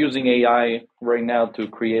 I'm using AI right now to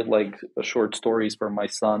create like short stories for my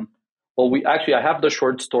son. Well, I have the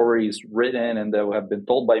short stories written and they have been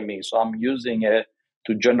told by me, so I'm using it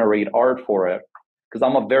to generate art for it because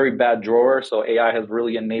I'm a very bad drawer. So AI has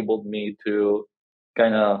really enabled me to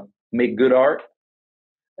kind of make good art,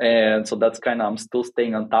 and so that's kind of I'm still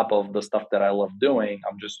staying on top of the stuff that I love doing.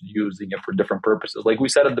 I'm just using it for different purposes. Like we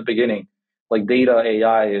said at the beginning, like data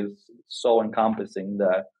AI is so encompassing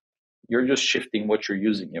that you're just shifting what you're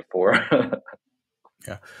using it for.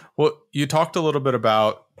 Yeah. Well, you talked a little bit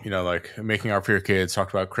about, like making art for your kids,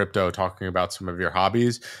 talked about crypto, talking about some of your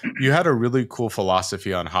hobbies. You had a really cool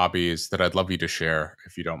philosophy on hobbies that I'd love you to share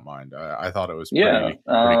if you don't mind. I thought it was Yeah. pretty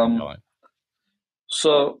compelling.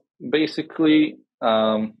 So basically,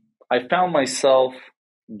 I found myself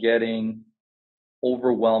getting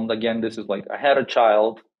overwhelmed. Again, this is like I had a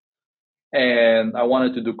child and I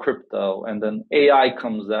wanted to do crypto, and then AI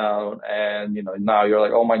comes out, and now you're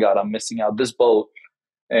like, oh my God, I'm missing out this boat.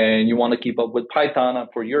 And you want to keep up with Python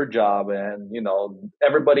for your job. And,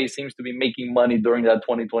 everybody seems to be making money during that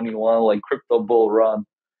 2021, like crypto bull run.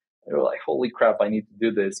 You're like, holy crap, I need to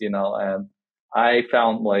do this. And I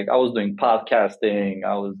found like I was doing podcasting,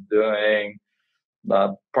 I was doing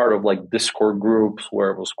part of like Discord groups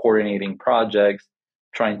where it was coordinating projects,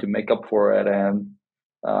 trying to make up for it. And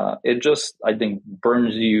it just, I think,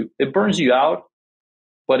 it burns you out,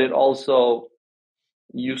 but it also,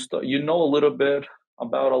 you know a little bit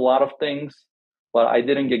about a lot of things, but I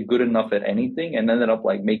didn't get good enough at anything and ended up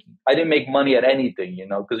like I didn't make money at anything,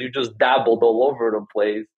 because you just dabbled all over the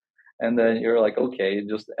place. And then you're like, okay,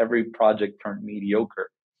 just every project turned mediocre.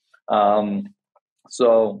 Um,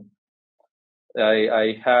 so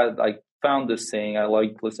I found this saying. I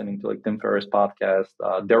liked listening to like Tim Ferriss podcast,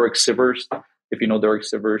 Derek Sivers. If you know Derek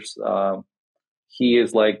Sivers, he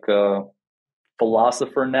is like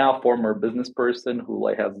philosopher now, former business person who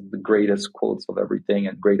like has the greatest quotes of everything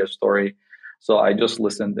and greatest story. So I just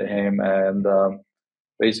listened to him, and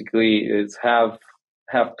basically is have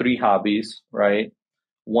three hobbies, right?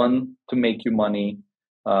 One to make you money.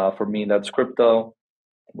 For me, that's crypto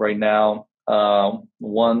right now.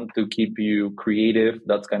 One to keep you creative.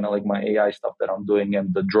 That's kind of like my AI stuff that I'm doing,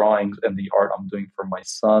 and the drawings and the art I'm doing for my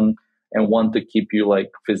son. And one to keep you like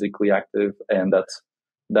physically active, and that's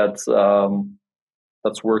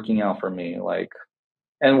that's working out for me.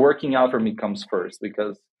 And working out for me comes first,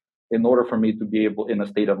 because in order for me to be able in a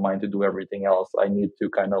state of mind to do everything else, I need to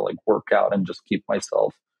kind of like work out and just keep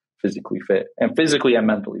myself physically fit, and physically and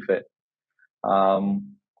mentally fit.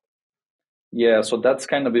 Um, yeah, so that's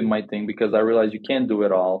kind of been my thing, because I realize you can't do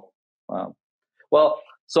it all. Um, well,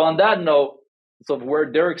 So on that note, so where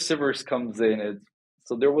Derek Sivers comes in is,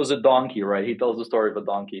 so there was a donkey, right? He tells the story of a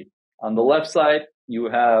donkey. On the left side, you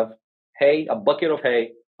have hay, a bucket of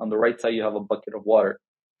hay. On the right side, you have a bucket of water.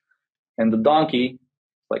 And the donkey,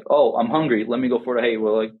 like, oh, I'm hungry. Let me go for the hay.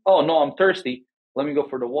 We're like, oh, no, I'm thirsty. Let me go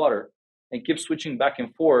for the water. And keeps switching back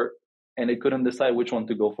and forth. And they couldn't decide which one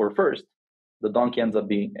to go for first. The donkey ends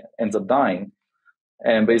up dying.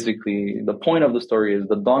 And basically, the point of the story is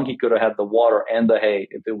the donkey could have had the water and the hay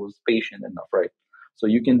if it was patient enough, right? So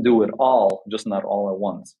you can do it all, just not all at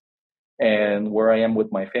once. And where I am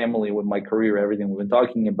with my family, with my career, everything we've been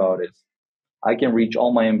talking about is I can reach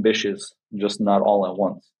all my ambitions, just not all at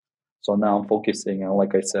once. So now I'm focusing on,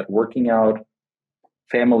 like I said, working out,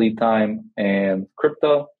 family time, and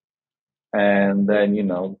crypto. And then,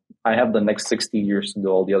 I have the next 60 years to do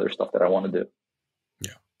all the other stuff that I want to do.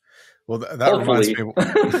 Yeah. Well, that reminds me.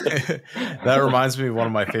 That reminds me of one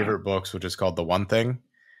of my favorite books, which is called The One Thing,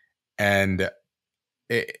 and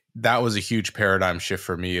that was a huge paradigm shift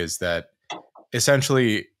for me. Is that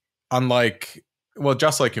essentially,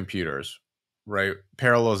 just like computers, right?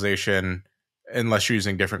 Parallelization, unless you're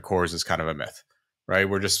using different cores, is kind of a myth, right?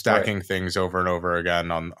 We're just stacking things over and over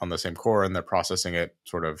again on the same core, and they're processing it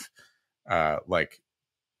sort of like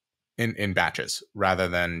in batches, rather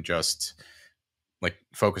than just like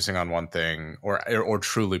focusing on one thing or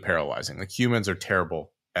truly parallelizing. Like humans are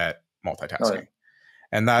terrible at multitasking.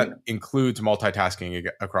 And that includes multitasking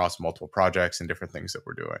across multiple projects and different things that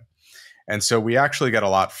we're doing. And so we actually get a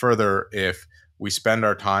lot further if we spend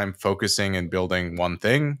our time focusing and building one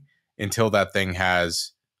thing until that thing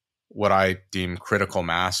has what I deem critical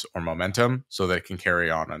mass or momentum so that it can carry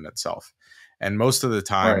on in itself. And most of the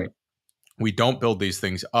time, we don't build these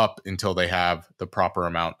things up until they have the proper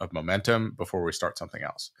amount of momentum before we start something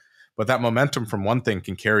else. But that momentum from one thing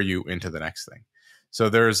can carry you into the next thing. So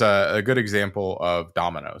there's a good example of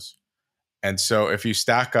dominoes. And so if you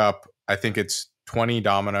stack up, I think it's 20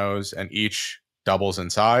 dominoes and each doubles in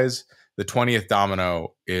size, the 20th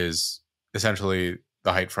domino is essentially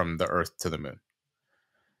the height from the Earth to the moon.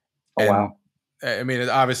 Oh, wow. I mean,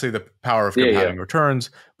 obviously the power of compounding returns,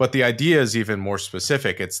 but the idea is even more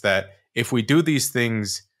specific. It's that if we do these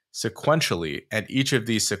things sequentially, and each of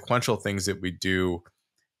these sequential things that we do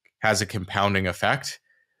has a compounding effect,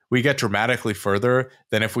 we get dramatically further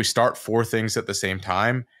than if we start 4 things at the same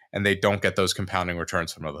time and they don't get those compounding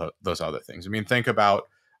returns from those other things. I mean, think about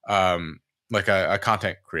like a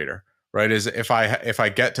content creator, right? Is if I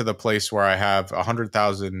get to the place where I have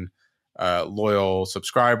 100,000 loyal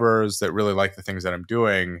subscribers that really like the things that I'm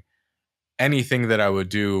doing, anything that I would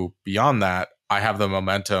do beyond that, I have the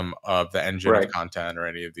momentum of the engine of content or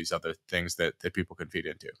any of these other things that people can feed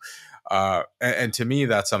into. And to me,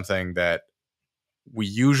 that's something that we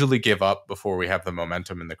usually give up before we have the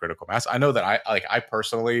momentum and the critical mass. I know that I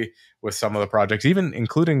personally, with some of the projects, even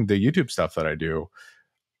including the YouTube stuff that I do,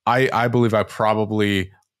 I believe I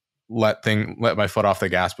probably let my foot off the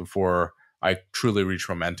gas before I truly reach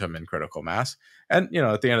momentum and critical mass. And,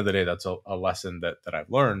 at the end of the day, that's a lesson that I've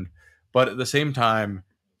learned. But at the same time,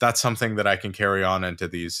 that's something that I can carry on into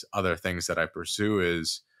these other things that I pursue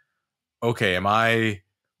is, okay,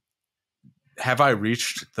 have I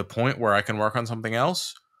reached the point where I can work on something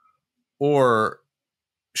else? Or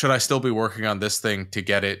should I still be working on this thing to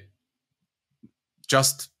get it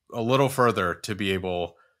just a little further to be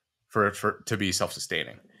able for to be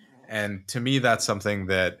self-sustaining? And to me, that's something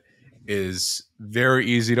that is very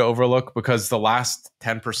easy to overlook, because the last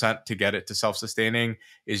 10% to get it to self-sustaining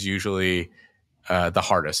is usually the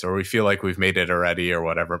hardest, or we feel like we've made it already or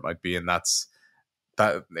whatever it might be. And that,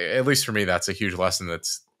 at least for me, that's a huge lesson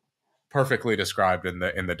that's perfectly described in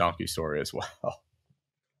the donkey story as well.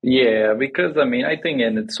 Yeah, because I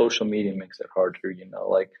think social media makes it harder,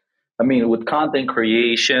 with content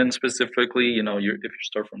creation specifically, if you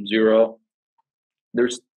start from zero,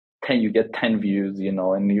 you get 10 views,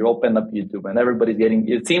 and you open up YouTube and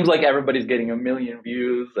it seems like everybody's getting 1 million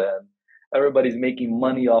views and everybody's making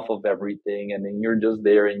money off of everything. And then you're just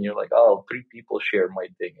there and you're like, oh, 3 people shared my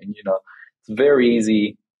thing. And, it's very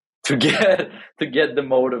easy to get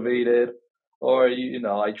demotivated. Or,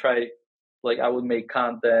 I try, I would make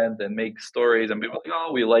content and make stories and people like,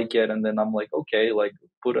 oh, we like it. And then I'm like, okay,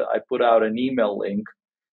 I put out an email link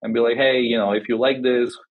and be like, hey, if you like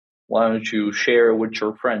this, why don't you share it with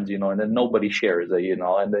your friends, and then nobody shares it,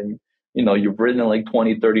 and then, you've written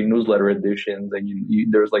 20, 30 newsletter editions and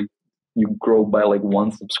you grow by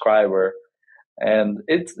 1 subscriber. And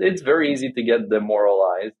it's very easy to get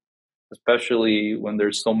demoralized, especially when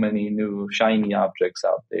there's so many new shiny objects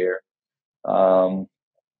out there.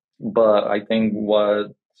 But I think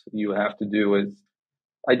what you have to do is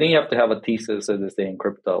I think you have to have a thesis, as they say in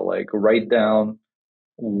crypto. Like write down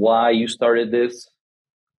why you started this,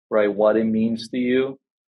 right? What it means to you.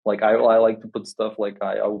 Like I like to put stuff like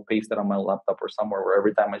I will paste it on my laptop or somewhere where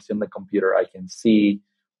every time I sit in the computer, I can see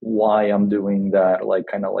why I'm doing that. Like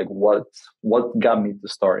kind of like what got me to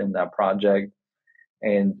start in that project.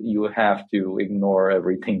 And you have to ignore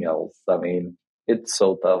everything else. I mean, it's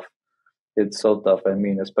so tough. It's so tough. I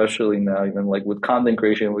mean, especially now, even like with content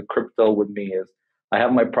creation, with crypto, with me is I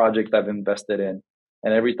have my project I've invested in,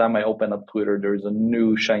 and every time I open up Twitter, there's a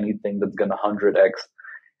new shiny thing that's gonna 100x.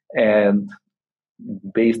 And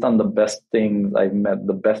based on the best things I've met,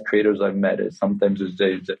 the best traders I've met is sometimes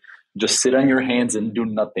it's just sit on your hands and do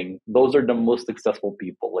nothing. Those are the most successful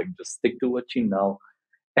people. Like just stick to what you know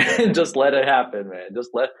and just let it happen, man.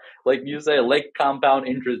 Just let, like you say, let compound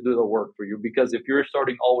interest do the work for you. Because if you're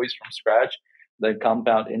starting always from scratch, then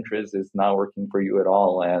compound interest is not working for you at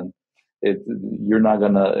all, and you're not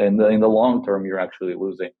gonna in the long term you're actually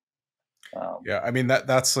losing. Yeah, I mean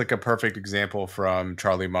that's like a perfect example from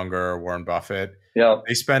Charlie Munger or Warren Buffett. Yeah,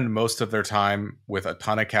 They spend most of their time with a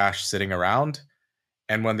ton of cash sitting around,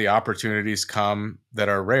 and when the opportunities come that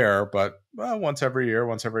are rare, but well, once every year,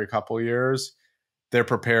 once every couple of years, they're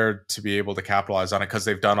prepared to be able to capitalize on it because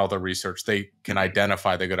they've done all the research. They can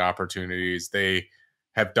identify the good opportunities. They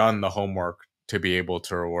have done the homework to be able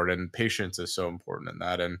to reward. And patience is so important in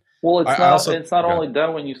that. And well, I also, it's not okay. only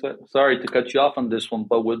that. When you said, sorry to cut you off on this one,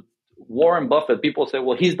 but with Warren Buffett, people say,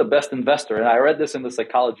 well, he's the best investor, and I read this in The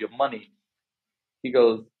Psychology of Money. He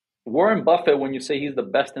goes, Warren Buffett, when you say he's the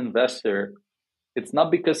best investor, it's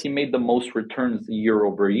not because he made the most returns year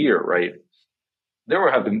over year, right? There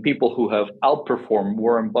have been people who have outperformed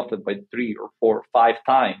Warren Buffett by 3 or 4 or 5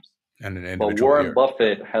 times. And an But individual Warren year.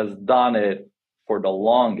 Buffett has done it for the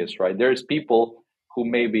longest, right? There's people who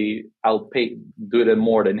maybe outpaid, did it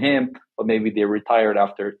more than him, but maybe they retired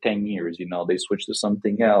after 10 years. You know, they switched to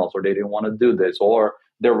something else, or they didn't want to do this, or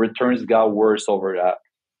their returns got worse over that.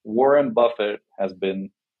 Warren Buffett has been,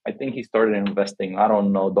 I think he started investing, I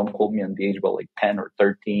don't know, don't quote me on the age, but like 10 or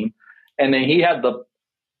 13. And then he has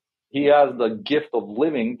the gift of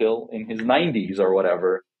living till in his 90s or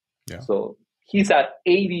whatever. Yeah. So he's had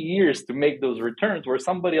 80 years to make those returns where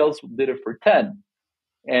somebody else did it for 10.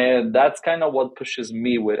 And that's kind of what pushes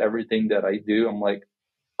me with everything that I do. I'm like,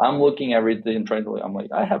 I'm looking at everything, trying to, I'm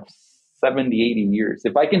like, I have 70, 80 years.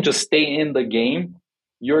 If I can just stay in the game,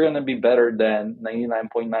 you're going to be better than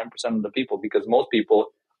 99.9% of the people, because most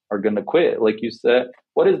people are going to quit. Like you said,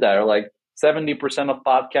 what is that? Or like 70% of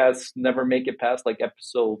podcasts never make it past like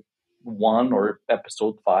episode 1 or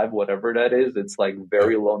episode 5, whatever that is. It's like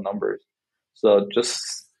very low numbers. So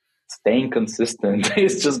just staying consistent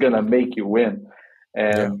is just going to make you win.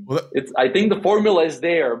 Yeah. And Well, I think the formula is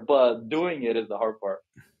there, but doing it is the hard part.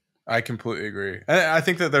 I completely agree. And I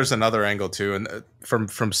think that there's another angle too. And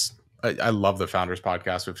I love the Founders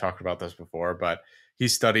podcast. We've talked about this before, but he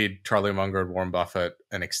studied Charlie Munger and Warren Buffett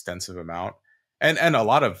an extensive amount, and a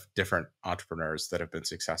lot of different entrepreneurs that have been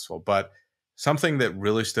successful. But something that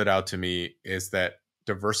really stood out to me is that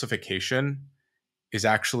diversification is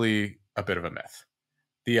actually a bit of a myth.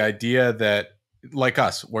 The idea that, like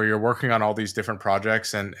us, where you're working on all these different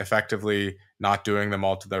projects and effectively not doing them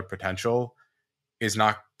all to their potential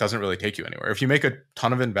doesn't really take you anywhere. If you make a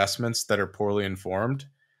ton of investments that are poorly informed,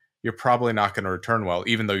 you're probably not going to return well,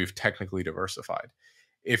 even though you've technically diversified.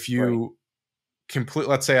 If you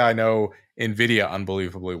let's say I know Nvidia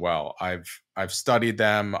unbelievably well. I've studied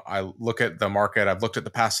them. I look at the market. I've looked at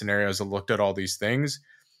the past scenarios. I've looked at all these things.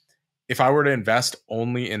 If I were to invest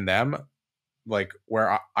only in them, like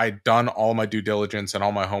where I'd done all my due diligence and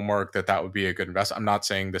all my homework, that would be a good investment. I'm not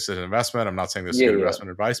saying this is an investment. I'm not saying this is good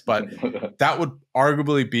investment advice, but that would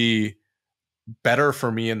arguably be better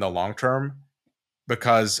for me in the long term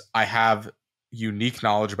because I have unique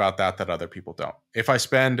knowledge about that other people don't. If I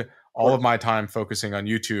spend all of my time focusing on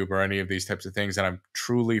YouTube or any of these types of things and I'm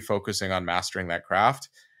truly focusing on mastering that craft,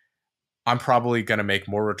 I'm probably going to make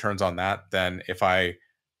more returns on that than if I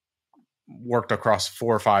worked across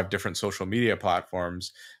 4 or 5 different social media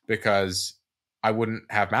platforms, because I wouldn't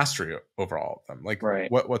have mastery over all of them. Like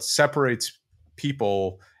what separates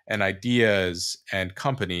people and ideas and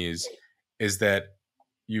companies is that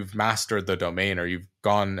you've mastered the domain, or you've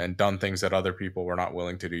gone and done things that other people were not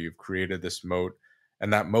willing to do. You've created this moat,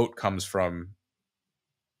 and that moat comes from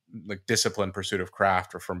like disciplined pursuit of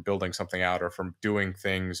craft, or from building something out, or from doing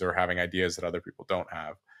things or having ideas that other people don't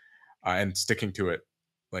have, and sticking to it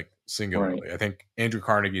like singularly. I think Andrew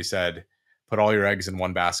Carnegie said, put all your eggs in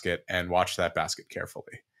one basket and watch that basket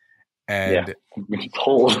carefully. And yeah,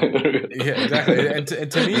 exactly. And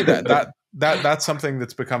to me, that's something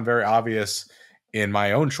that's become very obvious in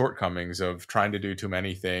my own shortcomings of trying to do too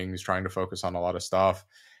many things, trying to focus on a lot of stuff.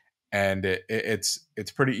 And it's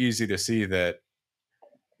pretty easy to see that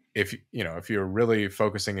if you're really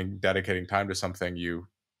focusing and dedicating time to something, you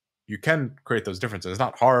can create those differences. It's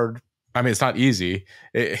not hard. I mean, it's not easy.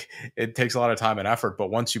 It takes a lot of time and effort, but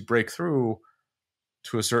once you break through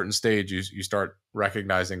to a certain stage, you start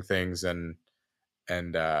recognizing things and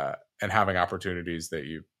having opportunities that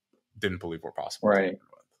you didn't believe were possible to Right. begin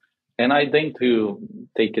with. And I think to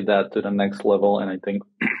take that to the next level, and I think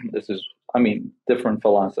this is, I mean, different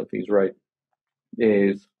philosophies, right?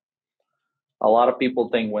 Is a lot of people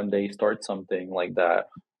think when they start something like that,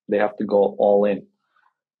 they have to go all in.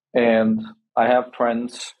 And I have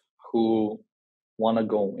friends who want to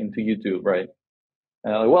go into YouTube, right?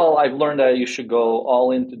 Well, I've learned that you should go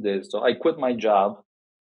all into this. So I quit my job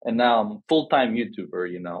and now I'm full-time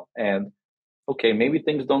YouTuber, and okay, maybe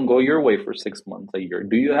things don't go your way for 6 months, a year.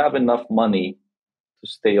 Do you have enough money to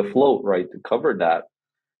stay afloat, right? To cover that?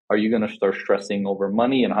 Are you going to start stressing over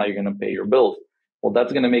money and how you're going to pay your bills? Well,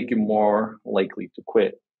 that's going to make you more likely to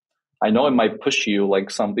quit. I know it might push you. Like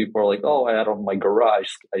some people are like, oh, I had on my garage.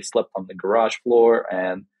 I slept on the garage floor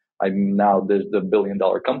and I'm now there's the $1 billion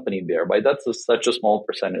company there. But that's such a small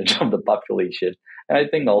percentage of the population. And I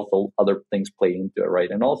think also other things play into it,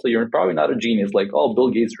 right? And also you're probably not a genius like, oh,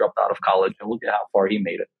 Bill Gates dropped out of college and look at how far he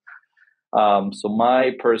made it. So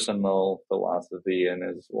my personal philosophy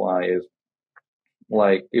and is why is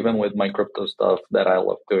like, even with my crypto stuff that I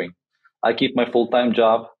love doing, I keep my full-time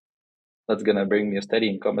job. That's going to bring me a steady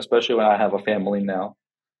income, especially when I have a family now.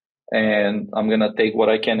 And I'm going to take what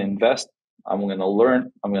I can invest. I'm going to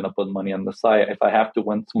learn. I'm going to put money on the side. If I have to,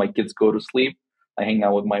 once my kids go to sleep, I hang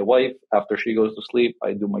out with my wife. After she goes to sleep,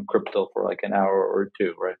 I do my crypto for like an hour or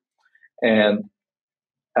two, right? And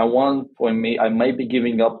at one point, I might be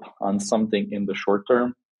giving up on something in the short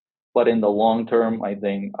term, but in the long term, I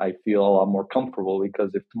think I feel a lot more comfortable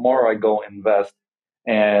because if tomorrow I go invest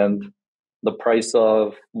and the price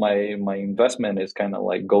of my investment is kind of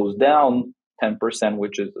like goes down 10%,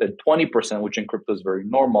 which is at 20%, which in crypto is very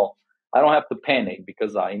normal, I don't have to panic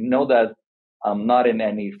because I know that I'm not in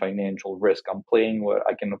any financial risk. I'm playing what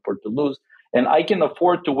I can afford to lose. And I can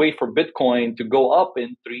afford to wait for Bitcoin to go up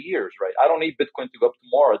in 3 years, right? I don't need Bitcoin to go up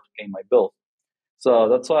tomorrow to pay my bills. So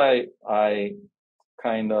that's why I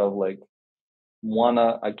kind of like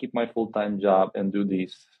I keep my full-time job and do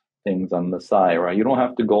these things on the side, right? You don't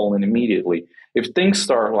have to go all in immediately. If things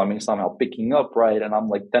start, well, I mean, somehow picking up, right? And I'm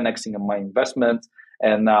like 10xing in my investments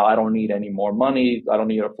and now I don't need any more money. I don't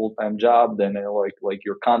need a full-time job. Then like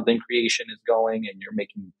your content creation is going and you're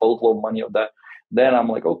making boatload money of that. Then I'm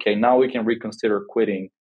like, okay, now we can reconsider quitting.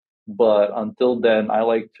 But until then, I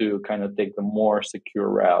like to kind of take the more secure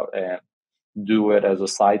route and do it as a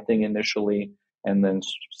side thing initially and then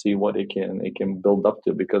see what it can build up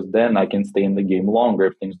to, because then I can stay in the game longer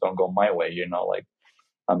if things don't go my way, like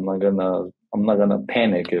I'm not gonna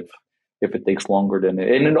panic if it takes longer than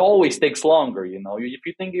it, and it always takes longer, if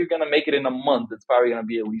you think you're gonna make it in a month, it's probably gonna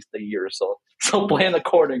be at least a year, so plan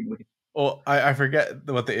accordingly. Well, I forget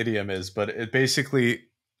what the idiom is, but it basically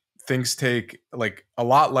things take like a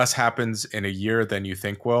lot less happens in a year than you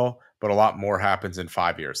think will, but a lot more happens in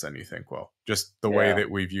 5 years than you think will. Just the way Yeah,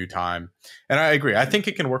 that we view time. And I agree. I think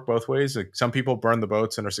it can work both ways. Like some people burn the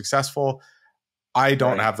boats and are successful. I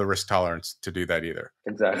don't right, have the risk tolerance to do that either.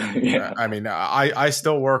 exactly. Yeah, I mean, I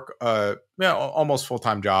still work almost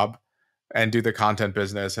full-time job and do the content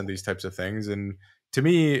business and these types of things. And to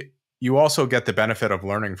me, you also get the benefit of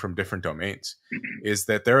learning from different domains. Is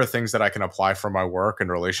that there are things that I can apply from my work and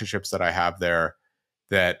relationships that I have there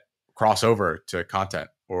that cross over to content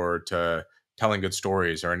or to telling good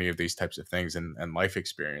stories or any of these types of things and life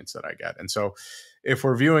experience that I get. And so if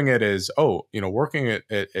we're viewing it as, working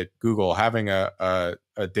at Google, having a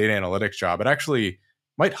data analytics job, it actually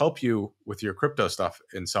might help you with your crypto stuff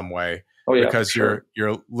in some way oh yeah, for because sure.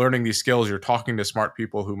 you're learning these skills, you're talking to smart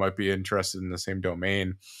people who might be interested in the same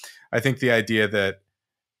domain. I think the idea that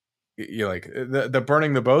you like the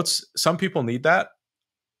burning the boats, some people need that.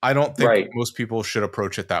 I don't think Right. most people should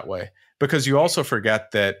approach it that way because you also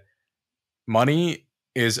forget that money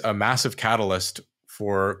is a massive catalyst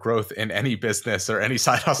for growth in any business or any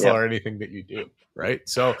side hustle Yeah, or anything that you do. Right.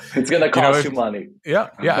 So, it's gonna cost you money. yeah.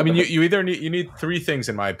 I mean, you either need three things,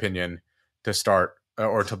 in my opinion, to start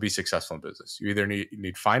or to be successful in business. You either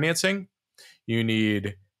need financing, you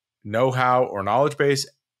need know-how or knowledge base,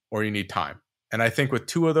 or you need time. And I think with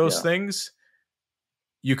two of those Yeah, things,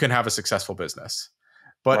 you can have a successful business.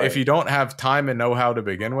 But if right, you don't have time and know-how to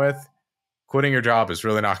begin with, quitting your job is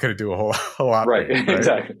really not going to do a whole a lot for right. you, right?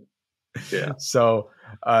 Exactly. Yeah. So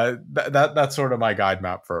that's sort of my guide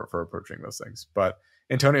map for approaching those things. But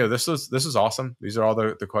Antonio, this is awesome. These are all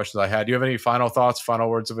the questions I had. Do you have any final thoughts, final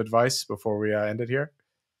words of advice before we end it here?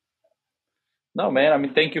 No, man. I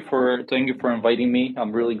mean, thank you for inviting me.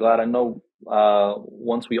 I'm really glad. I know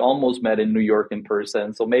once we almost met in New York in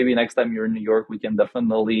person, so maybe next time you're in New York, we can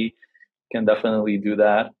definitely do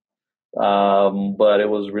that. But it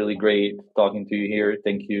was really great talking to you here.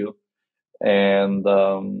 Thank you. And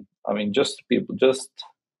I mean, just people, just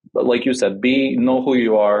like you said, be know who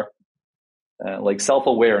you are. Like self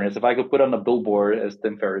awareness. If I could put on a billboard, as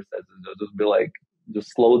Tim Ferriss says, just be like,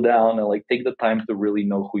 just slow down and like take the time to really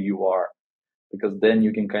know who you are, because then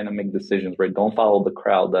you can kind of make decisions, right? Don't follow the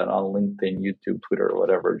crowd that on LinkedIn, YouTube, Twitter, or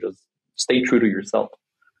whatever. Just stay true to yourself.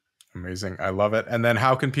 Amazing. I love it. And then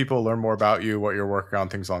how can people learn more about you, what you're working on,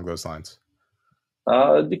 things along those lines?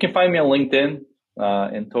 You can find me on LinkedIn,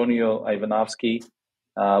 Antonio Ivanovski.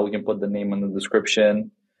 We can put the name in the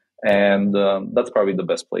description, and that's probably the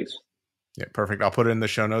best place. Yeah, perfect. I'll put it in the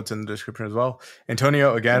show notes in the description as well.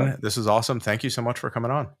 Antonio, again, Yeah. this is awesome. Thank you so much for coming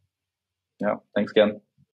on. Yeah. Thanks again.